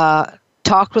and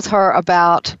talked with her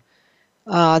about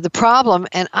the problem.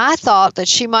 And I thought that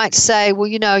she might say, well,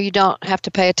 you don't have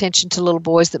to pay attention to little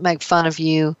boys that make fun of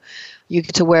you. You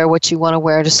get to wear what you want to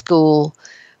wear to school.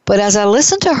 But as I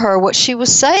listened to her, what she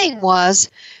was saying was,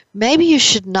 maybe you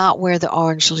should not wear the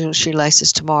orange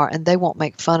shoelaces tomorrow, and they won't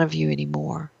make fun of you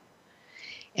anymore.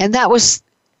 And that was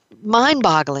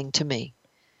mind-boggling to me.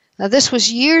 Now, this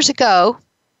was years ago.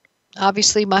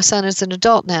 Obviously, my son is an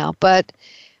adult now, but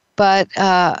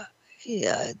that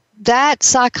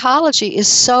psychology is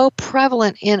so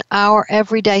prevalent in our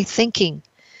everyday thinking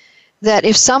that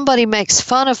if somebody makes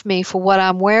fun of me for what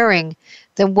I'm wearing,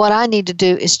 then what I need to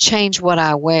do is change what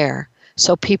I wear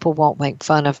so people won't make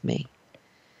fun of me.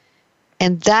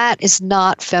 And that is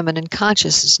not feminine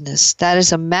consciousness. That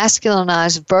is a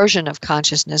masculinized version of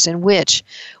consciousness in which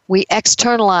we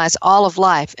externalize all of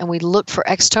life and we look for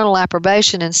external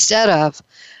approbation instead of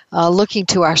looking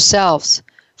to ourselves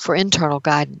for internal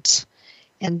guidance.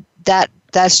 And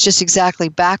that's just exactly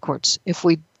backwards.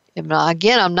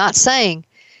 Again, I'm not saying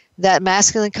that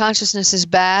masculine consciousness is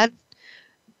bad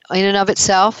in and of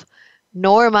itself,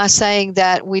 nor am I saying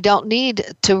that we don't need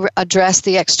to address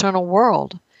the external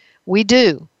world. We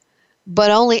do, but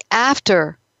only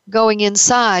after going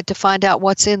inside to find out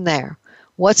what's in there.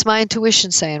 What's my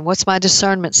intuition saying? What's my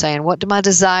discernment saying? What do my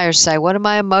desires say? What do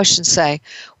my emotions say?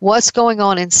 What's going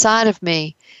on inside of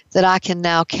me that I can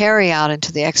now carry out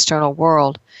into the external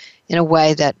world in a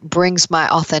way that brings my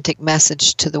authentic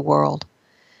message to the world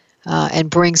and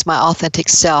brings my authentic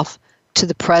self to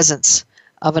the presence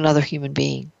of another human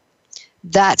being.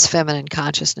 That's feminine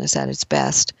consciousness at its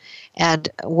best. And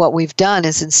what we've done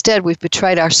is instead we've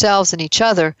betrayed ourselves and each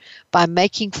other by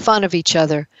making fun of each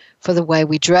other for the way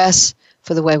we dress,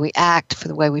 for the way we act, for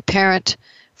the way we parent,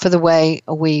 for the way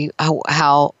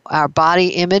how our body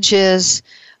image is.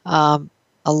 A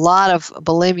lot of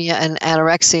bulimia and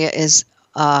anorexia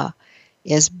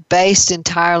is based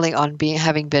entirely on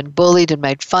having been bullied and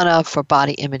made fun of for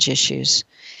body image issues.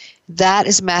 That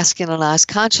is masculinized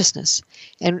consciousness.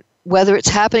 And whether it's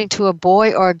happening to a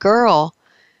boy or a girl,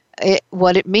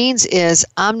 what it means is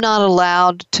I'm not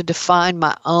allowed to define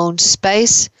my own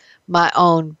space, my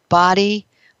own body,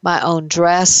 my own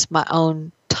dress, my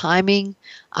own timing.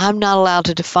 I'm not allowed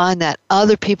to define that.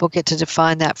 Other people get to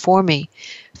define that for me.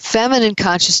 Feminine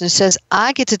consciousness says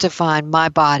I get to define my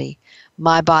body,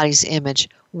 my body's image,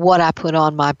 what I put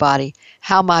on my body,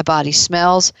 how my body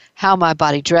smells, how my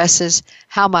body dresses,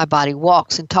 how my body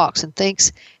walks and talks and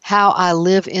thinks, how I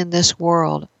live in this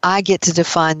world. I get to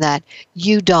define that.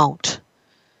 You don't.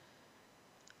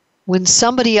 When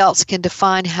somebody else can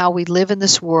define how we live in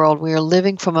this world, we are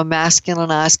living from a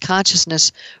masculinized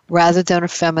consciousness rather than a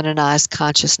femininized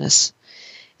consciousness.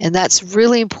 And that's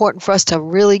really important for us to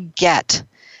really get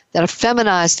that a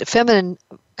feminine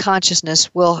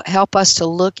consciousness will help us to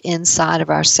look inside of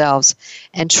ourselves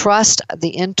and trust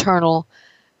the internal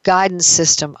guidance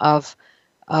system of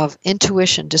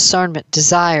intuition, discernment,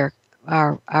 desire,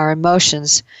 our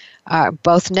emotions,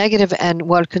 both negative and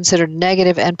what are considered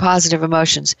negative and positive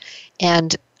emotions,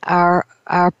 and our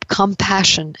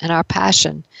compassion and our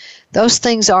passion. Those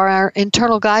things are our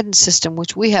internal guidance system,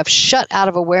 which we have shut out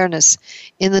of awareness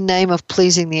in the name of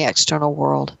pleasing the external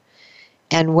world.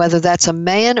 And whether that's a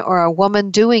man or a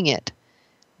woman doing it,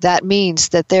 that means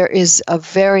that there is a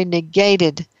very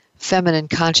negated feminine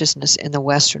consciousness in the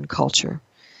Western culture.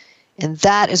 And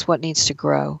that is what needs to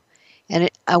grow. And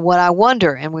what I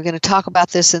wonder, and we're going to talk about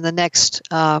this in the next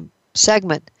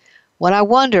segment, what I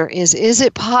wonder is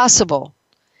it possible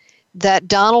that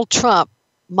Donald Trump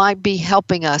might be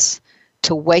helping us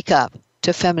to wake up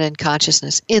to feminine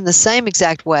consciousness in the same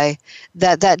exact way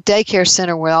that that daycare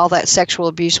center where all that sexual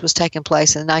abuse was taking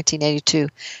place in 1982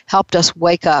 helped us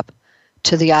wake up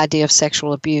to the idea of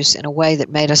sexual abuse in a way that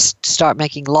made us start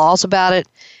making laws about it,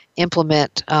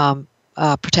 implement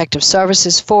protective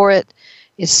services for it.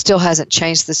 It still hasn't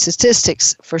changed the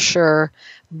statistics for sure,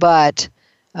 but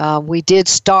we did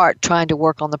start trying to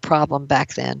work on the problem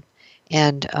back then.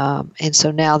 And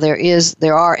so now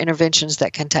there are interventions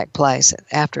that can take place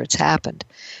after it's happened.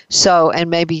 So, and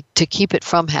maybe to keep it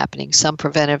from happening, some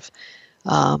preventive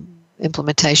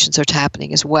implementations are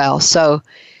happening as well. So,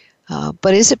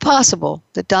 but is it possible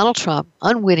that Donald Trump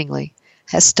unwittingly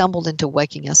has stumbled into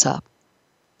waking us up?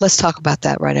 Let's talk about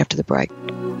that right after the break.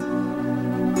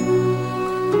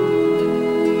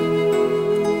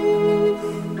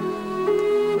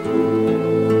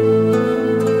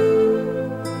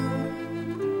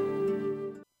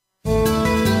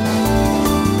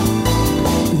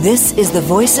 This is the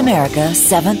Voice America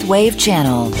 7th Wave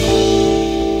Channel.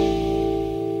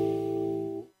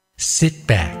 Sit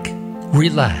back,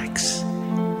 relax,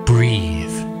 breathe.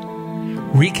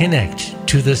 Reconnect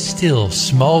to the still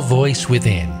small voice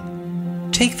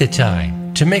within. Take the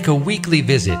time to make a weekly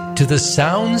visit to the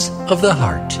sounds of the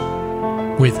heart.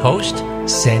 With host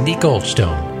Sandy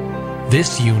Goldstone,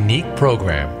 this unique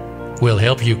program will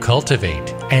help you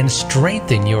cultivate and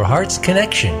strengthen your heart's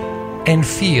connection and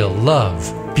feel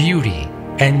love, beauty,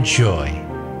 and joy.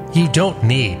 You don't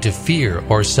need to fear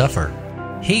or suffer.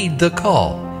 Heed the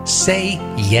call. Say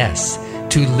yes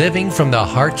to living from the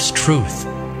heart's truth.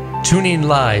 Tune in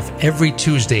live every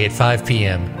Tuesday at 5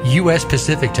 p.m. U.S.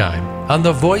 Pacific Time on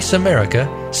the Voice America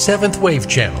 7th Wave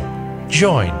Channel.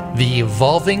 Join the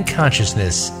evolving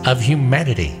consciousness of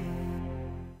humanity.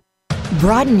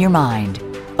 Broaden your mind.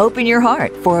 Open your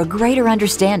heart for a greater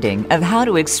understanding of how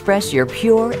to express your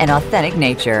pure and authentic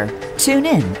nature. Tune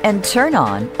in and turn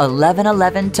on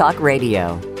 1111 Talk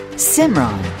Radio.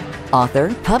 Simran,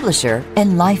 author, publisher,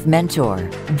 and life mentor,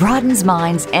 broadens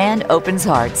minds and opens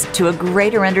hearts to a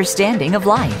greater understanding of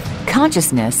life,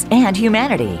 consciousness, and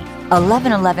humanity.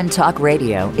 1111 Talk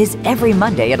Radio is every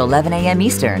Monday at 11 a.m.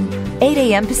 Eastern, 8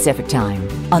 a.m. Pacific Time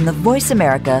on the Voice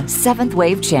America 7th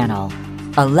Wave Channel.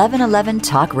 1111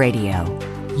 Talk Radio.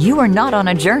 You are not on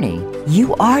a journey.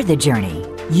 You are the journey.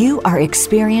 You are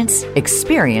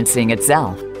experiencing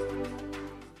itself.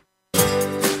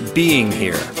 Being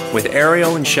Here with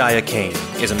Ariel and Shia Kane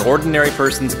is an ordinary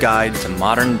person's guide to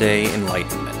modern-day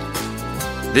enlightenment.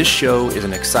 This show is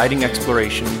an exciting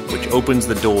exploration which opens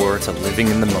the door to living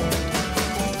in the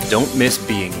moment. Don't miss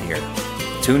Being Here.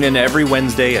 Tune in every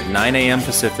Wednesday at 9 a.m.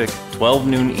 Pacific, 12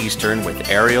 noon Eastern with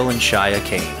Ariel and Shia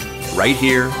Kane, right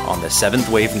here on the 7th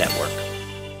Wave Network.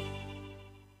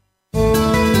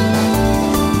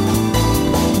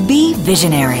 Be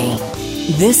visionary.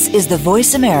 This is the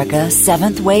Voice America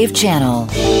 7th Wave Channel.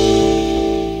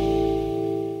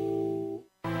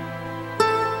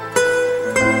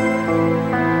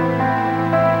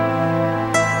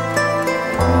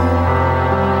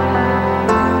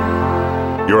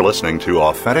 You're listening to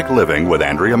Authentic Living with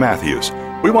Andrea Matthews.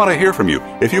 We want to hear from you.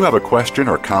 If you have a question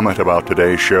or comment about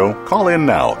today's show, call in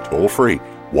now, toll free,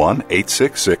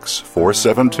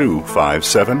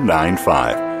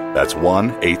 1-866-472-5795. That's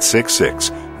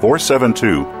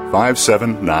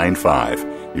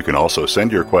 1-866-472-5795. You can also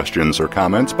send your questions or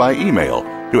comments by email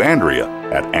to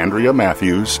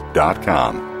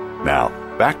Andrea@AndreaMatthews.com. Now,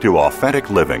 back to Authentic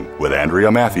Living with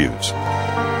Andrea Matthews.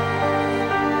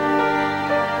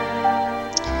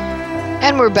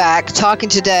 And we're back talking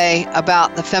today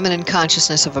about the feminine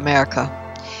consciousness of America.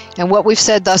 And what we've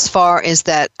said thus far is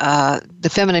that the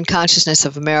feminine consciousness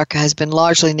of America has been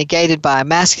largely negated by a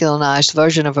masculinized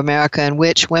version of America in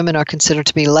which women are considered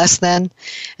to be less than,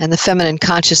 and the feminine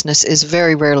consciousness is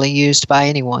very rarely used by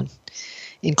anyone,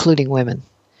 including women.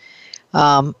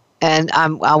 And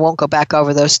I won't go back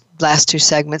over those last two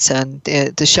segments, and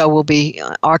the show will be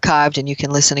archived, and you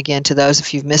can listen again to those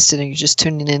if you've missed it and you're just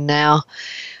tuning in now.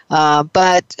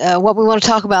 But what we want to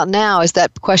talk about now is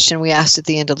that question we asked at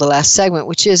the end of the last segment,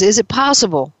 which is it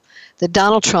possible that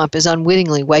Donald Trump is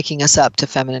unwittingly waking us up to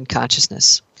feminine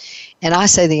consciousness? And I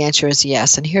say the answer is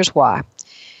yes, and here's why.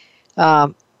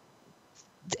 An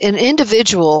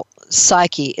individual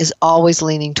psyche is always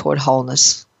leaning toward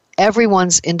wholeness.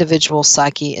 Everyone's individual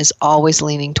psyche is always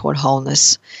leaning toward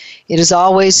wholeness. It is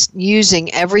always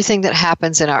using everything that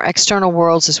happens in our external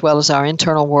worlds as well as our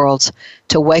internal worlds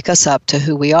to wake us up to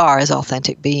who we are as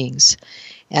authentic beings,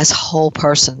 as whole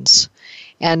persons.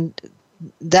 And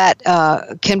that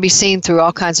can be seen through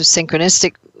all kinds of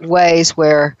synchronistic ways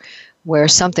where where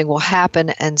something will happen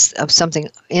and something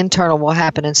internal will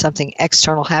happen and something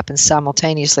external happens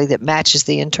simultaneously that matches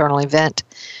the internal event.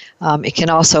 It can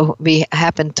also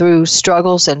happen through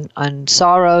struggles and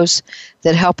sorrows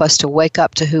that help us to wake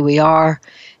up to who we are.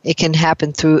 It can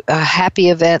happen through happy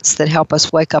events that help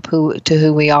us wake up to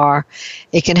who we are.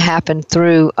 It can happen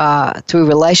through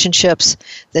relationships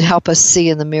that help us see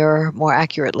in the mirror more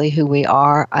accurately who we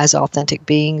are as authentic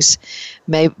beings,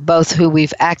 both who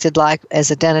we've acted like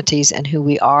as identities and who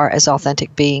we are as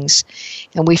authentic beings.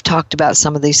 And we've talked about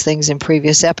some of these things in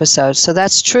previous episodes. So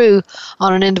that's true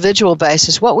on an individual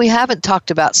basis. What we haven't talked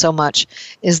about so much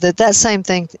is that same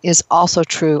thing is also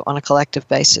true on a collective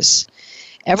basis.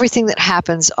 Everything that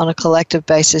happens on a collective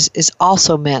basis is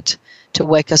also meant to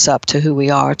wake us up to who we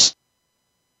are,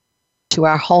 to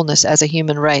our wholeness as a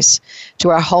human race, to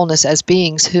our wholeness as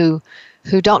beings who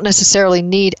don't necessarily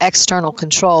need external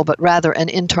control, but rather an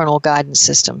internal guidance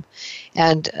system.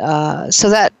 And so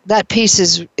that piece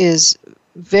is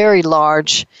very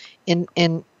large in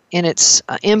its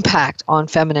impact on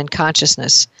feminine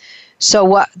consciousness.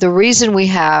 So the reason we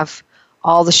have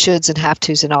all the shoulds and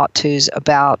have-tos and ought-tos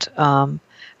about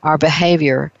our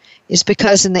behavior is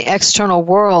because in the external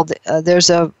world there's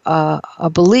a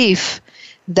belief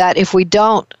that if we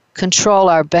don't control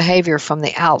our behavior from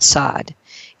the outside,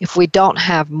 if we don't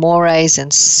have mores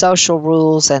and social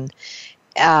rules and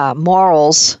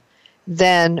morals,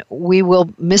 then we will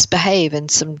misbehave in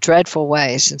some dreadful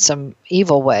ways, in some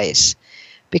evil ways.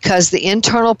 Because the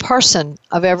internal person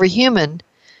of every human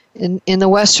in the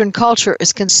Western culture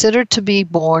is considered to be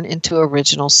born into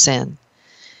original sin.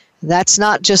 That's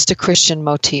not just a Christian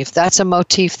motif. That's a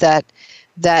motif that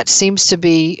seems to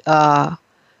be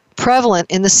prevalent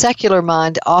in the secular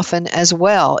mind often as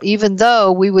well, even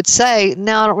though we would say,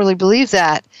 no, I don't really believe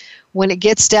that. When it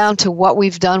gets down to what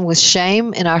we've done with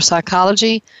shame in our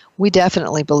psychology, we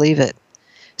definitely believe it.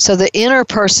 So the inner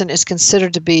person is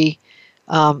considered to be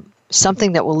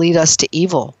something that will lead us to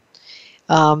evil.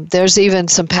 There's even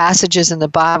some passages in the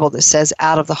Bible that says,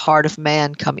 out of the heart of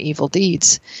man come evil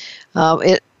deeds.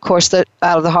 Of course, that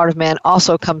out of the heart of man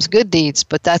also comes good deeds,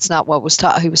 but that's not what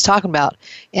he was talking about.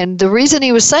 And the reason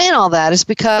he was saying all that is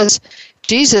because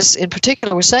Jesus, in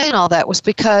particular, was saying all that was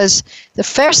because the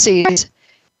Pharisees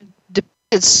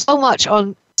depended so much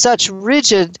on such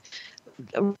rigid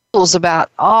rules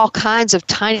about all kinds of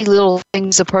tiny little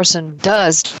things a person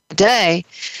does today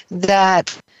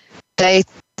that they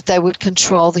would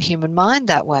control the human mind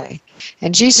that way.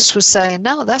 And Jesus was saying,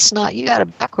 no, that's not, you got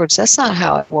it backwards. That's not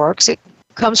how it works. It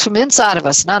comes from inside of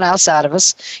us, not outside of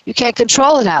us. You can't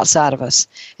control it outside of us.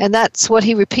 And that's what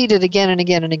he repeated again and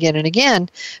again and again and again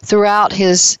throughout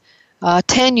his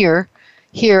tenure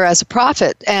here as a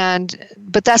prophet.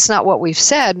 But that's not what we've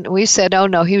said. We've said, oh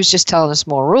no, he was just telling us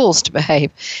more rules to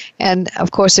behave. And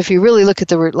of course, if you really look at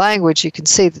the root language, you can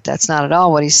see that that's not at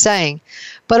all what he's saying.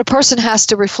 But a person has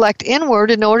to reflect inward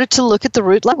in order to look at the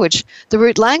root language. The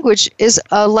root language is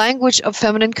a language of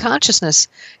feminine consciousness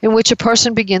in which a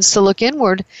person begins to look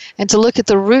inward and to look at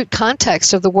the root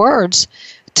context of the words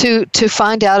to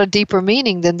find out a deeper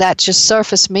meaning than that just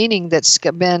surface meaning that's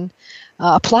been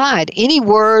applied. Any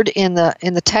word in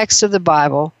the text of the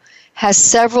Bible has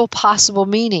several possible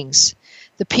meanings.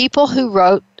 The people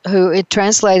who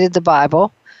translated the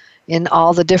Bible in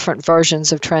all the different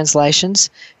versions of translations,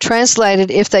 translated,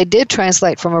 if they did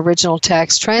translate from original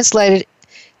text, translated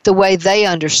the way they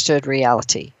understood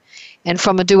reality. And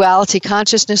from a duality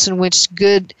consciousness in which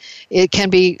good, it can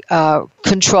be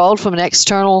controlled from an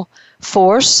external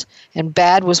force, and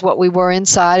bad was what we were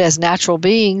inside as natural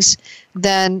beings,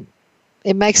 then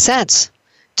it makes sense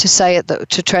to say it,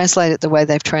 to translate it the way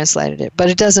they've translated it. But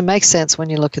it doesn't make sense when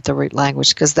you look at the root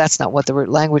language, because that's not what the root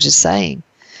language is saying.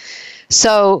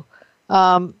 So,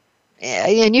 and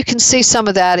you can see some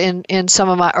of that in some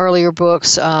of my earlier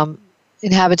books.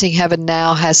 Inhabiting Heaven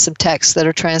Now has some texts that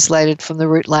are translated from the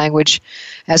root language,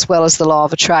 as well as the law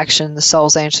of attraction, the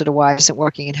soul's answer to why it isn't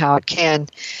working and how it can.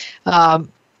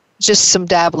 Just some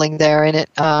dabbling there in it.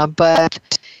 But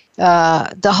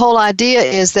the whole idea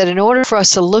is that in order for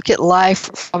us to look at life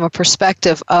from a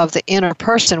perspective of the inner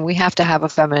person, we have to have a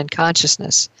feminine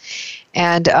consciousness.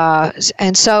 And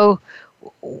so,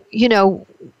 you know,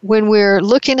 when we're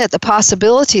looking at the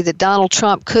possibility that Donald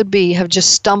Trump could have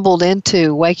just stumbled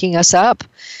into waking us up,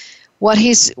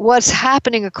 what's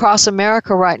happening across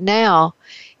America right now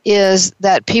is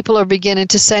that people are beginning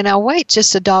to say, now wait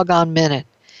just a doggone minute.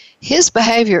 His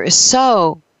behavior is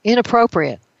so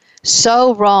inappropriate,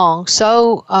 so wrong,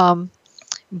 so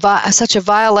such a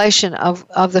violation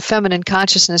of the feminine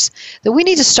consciousness that we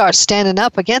need to start standing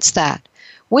up against that.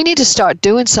 We need to start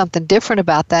doing something different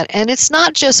about that. And it's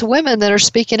not just women that are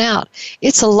speaking out.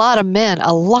 It's a lot of men,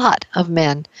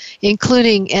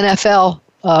 including NFL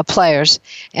players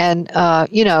and,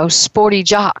 sporty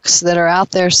jocks that are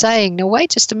out there saying, no, wait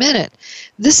just a minute.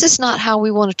 This is not how we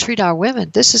want to treat our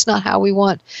women. This is not how we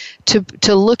want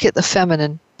to look at the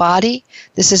feminine body.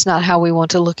 This is not how we want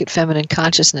to look at feminine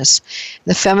consciousness.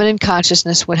 The feminine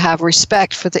consciousness would have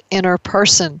respect for the inner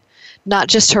person, not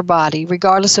just her body,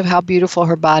 regardless of how beautiful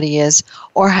her body is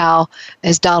or how,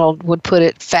 as Donald would put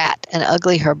it, fat and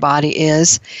ugly her body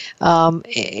is.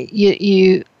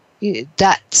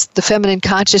 That's the feminine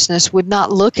consciousness would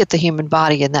not look at the human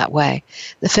body in that way.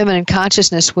 The feminine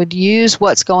consciousness would use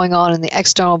what's going on in the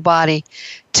external body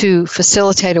to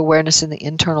facilitate awareness in the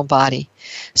internal body.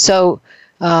 So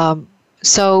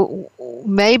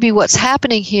maybe what's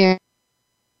happening here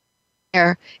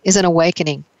is an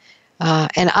awakening.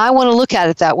 And I want to look at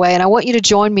it that way, and I want you to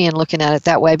join me in looking at it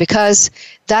that way, because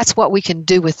that's what we can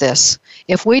do with this.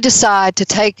 If we decide to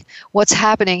take what's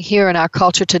happening here in our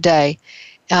culture today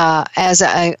as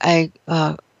a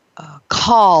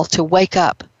call to wake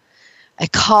up, a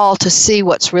call to see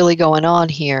what's really going on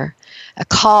here, a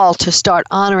call to start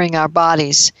honoring our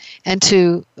bodies, and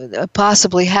to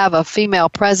possibly have a female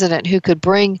president who could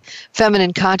bring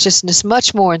feminine consciousness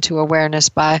much more into awareness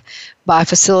by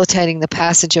facilitating the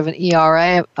passage of an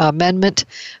ERA amendment,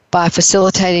 by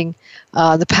facilitating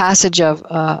the passage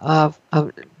of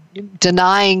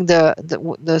denying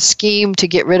the scheme to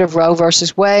get rid of Roe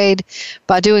versus Wade,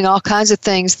 by doing all kinds of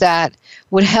things that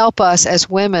would help us as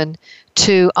women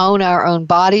to own our own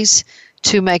bodies,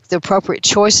 to make the appropriate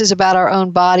choices about our own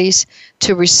bodies,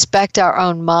 to respect our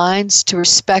own minds, to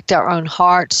respect our own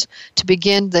hearts, to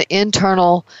begin the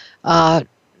internal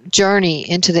journey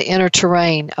into the inner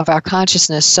terrain of our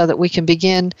consciousness so that we can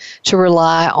begin to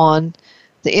rely on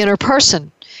the inner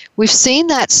person. We've seen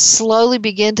that slowly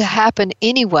begin to happen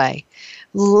anyway.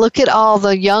 Look at all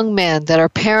the young men that are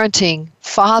parenting,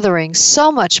 fathering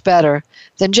so much better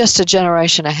than just a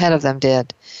generation ahead of them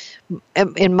did.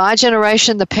 In my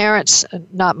generation, the parents,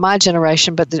 not my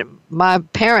generation, but my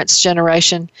parents'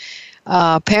 generation,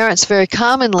 parents very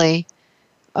commonly,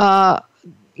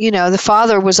 the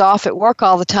father was off at work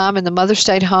all the time and the mother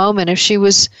stayed home, and if she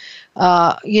was,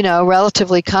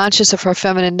 relatively conscious of her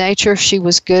feminine nature, she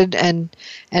was good and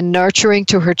nurturing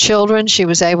to her children. She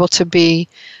was able to be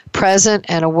present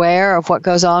and aware of what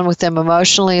goes on with them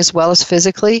emotionally as well as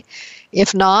physically.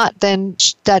 If not, then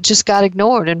that just got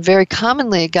ignored, and very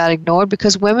commonly it got ignored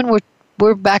because women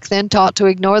were back then taught to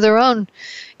ignore their own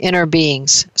inner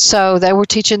beings. So they were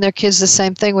teaching their kids the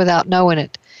same thing without knowing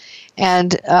it.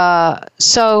 And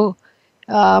so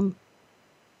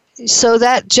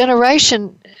that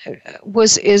generation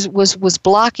was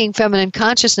blocking feminine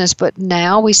consciousness, but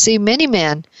now we see many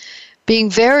men being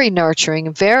very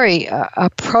nurturing, very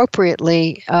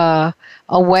appropriately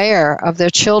aware of their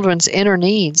children's inner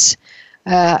needs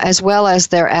as well as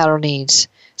their outer needs.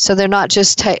 So they're not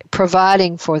just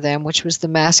providing for them, which was the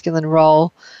masculine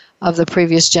role of the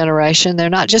previous generation. They're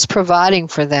not just providing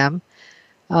for them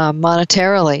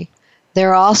monetarily.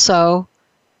 They're also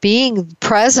being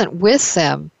present with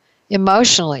them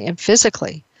emotionally and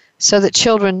physically, so that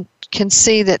children can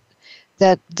see that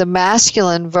the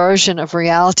masculine version of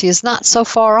reality is not so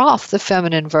far off the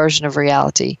feminine version of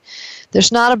reality.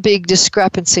 There's not a big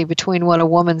discrepancy between what a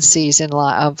woman sees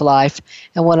of life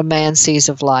and what a man sees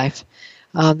of life.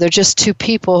 They're just two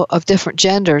people of different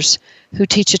genders who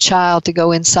teach a child to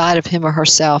go inside of him or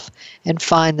herself and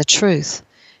find the truth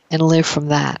and live from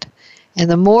that. And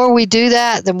the more we do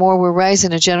that, the more we're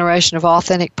raising a generation of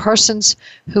authentic persons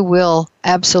who will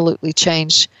absolutely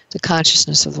change the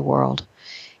consciousness of the world.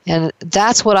 And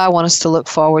that's what I want us to look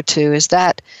forward to, is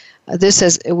that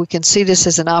we can see this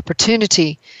as an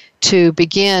opportunity to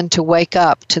begin to wake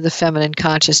up to the feminine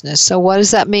consciousness. So what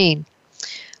does that mean?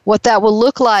 What that will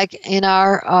look like in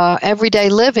our everyday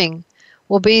living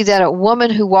will be that a woman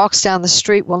who walks down the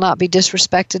street will not be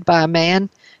disrespected by a man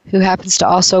who happens to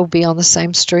also be on the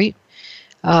same street.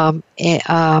 A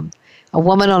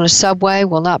woman on a subway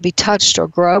will not be touched or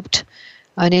groped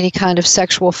in any kind of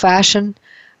sexual fashion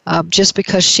just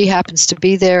because she happens to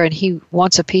be there and he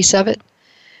wants a piece of it.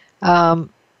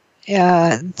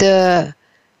 The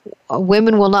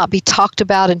women will not be talked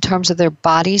about in terms of their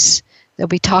bodies. They'll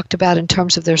be talked about in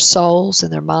terms of their souls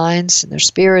and their minds and their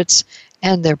spirits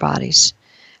and their bodies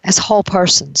as whole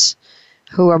persons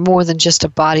who are more than just a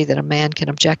body that a man can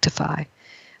objectify.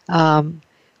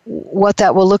 What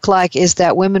that will look like is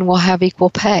that women will have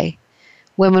equal pay.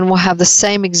 Women will have the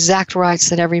same exact rights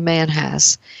that every man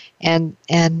has, and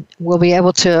will be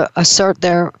able to assert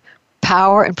their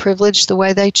power and privilege the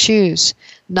way they choose,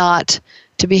 not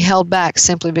to be held back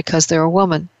simply because they're a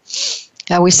woman.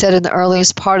 Now, we said in the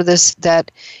earliest part of this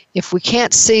that if we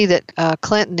can't see that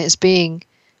Clinton is being,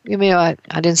 I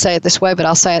didn't say it this way, but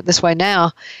I'll say it this way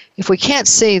now. If we can't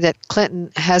see that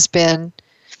Clinton has been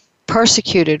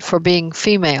persecuted for being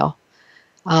female,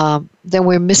 then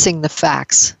we're missing the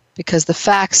facts, because the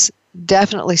facts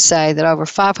definitely say that over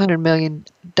 $500 million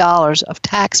of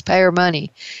taxpayer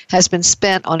money has been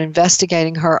spent on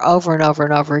investigating her over and over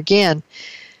and over again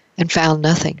and found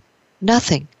nothing.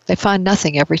 Nothing. They find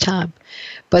nothing every time.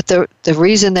 But the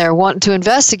reason they're wanting to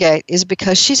investigate is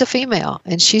because she's a female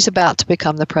and she's about to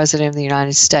become the president of the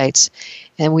United States.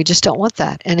 And we just don't want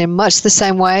that. And in much the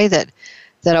same way that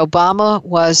Obama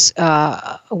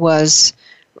was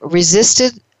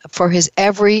resisted for his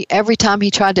every time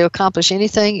he tried to accomplish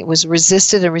anything, it was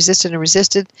resisted and resisted and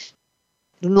resisted,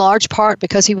 in large part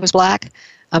because he was black.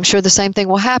 I'm sure the same thing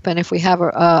will happen if we have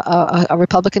a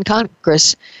Republican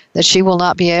Congress, that she will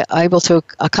not be able to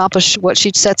accomplish what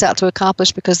she sets out to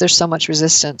accomplish because there's so much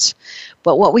resistance.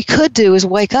 But what we could do is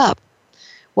wake up.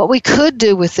 What we could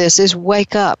do with this is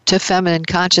wake up to feminine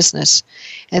consciousness.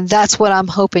 And that's what I'm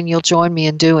hoping you'll join me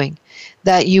in doing,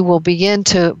 that you will begin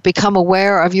to become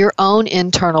aware of your own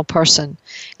internal person,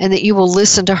 and that you will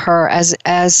listen to her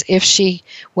as if she,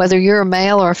 whether you're a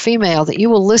male or a female, that you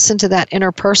will listen to that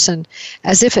inner person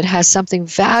as if it has something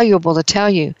valuable to tell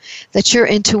you, that your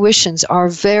intuitions are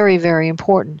very, very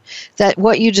important, that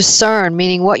what you discern,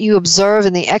 meaning what you observe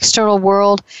in the external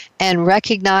world and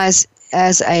recognize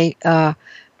as a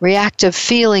reactive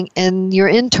feeling in your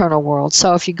internal world.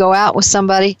 So if you go out with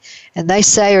somebody and they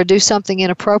say or do something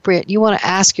inappropriate, you want to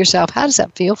ask yourself, how does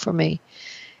that feel for me?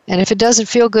 And if it doesn't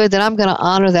feel good, then I'm going to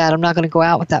honor that. I'm not going to go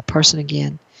out with that person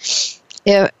again.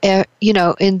 In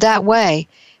that way.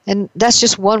 And that's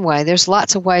just one way. There's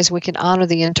lots of ways we can honor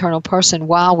the internal person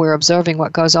while we're observing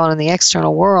what goes on in the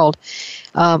external world,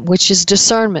 which is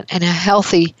discernment and a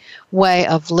healthy way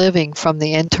of living from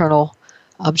the internal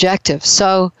objective.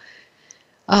 So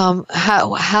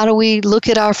how do we look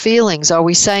at our feelings? Are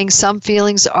we saying some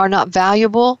feelings are not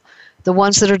valuable? The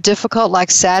ones that are difficult,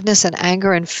 like sadness and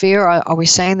anger and fear, are we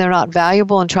saying they're not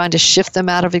valuable and trying to shift them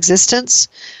out of existence?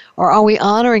 Or are we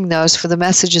honoring those for the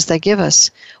messages they give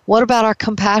us? What about our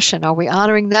compassion? Are we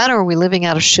honoring that, or are we living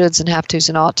out of shoulds and have-tos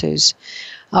and ought-tos?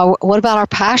 What about our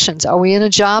passions? Are we in a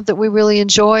job that we really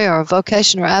enjoy, or a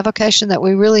vocation or avocation that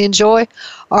we really enjoy?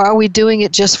 Or are we doing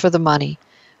it just for the money?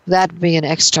 That would be an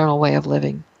external way of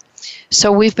living.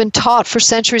 So we've been taught for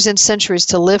centuries and centuries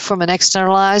to live from an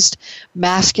externalized,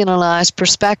 masculinized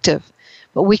perspective.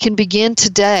 But we can begin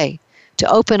today to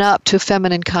open up to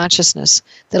feminine consciousness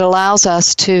that allows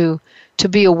us to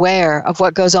be aware of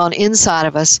what goes on inside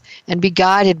of us and be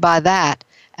guided by that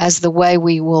as the way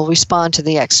we will respond to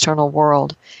the external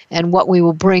world. And what we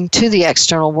will bring to the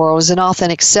external world is an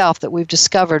authentic self that we've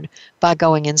discovered by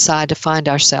going inside to find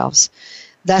ourselves.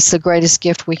 That's the greatest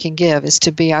gift we can give, is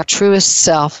to be our truest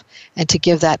self and to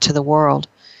give that to the world.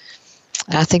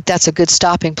 And I think that's a good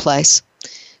stopping place.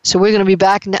 So we're going to be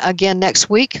back again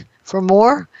next week for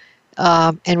more.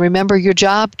 And remember, your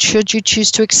job, should you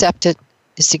choose to accept it,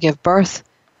 is to give birth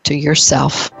to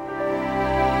yourself.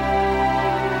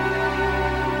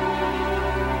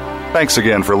 Thanks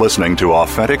again for listening to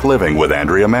Authentic Living with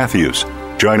Andrea Matthews.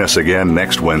 Join us again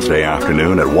next Wednesday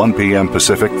afternoon at 1 p.m.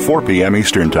 Pacific, 4 p.m.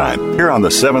 Eastern Time, here on the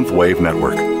Seventh Wave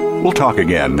Network. We'll talk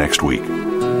again next week.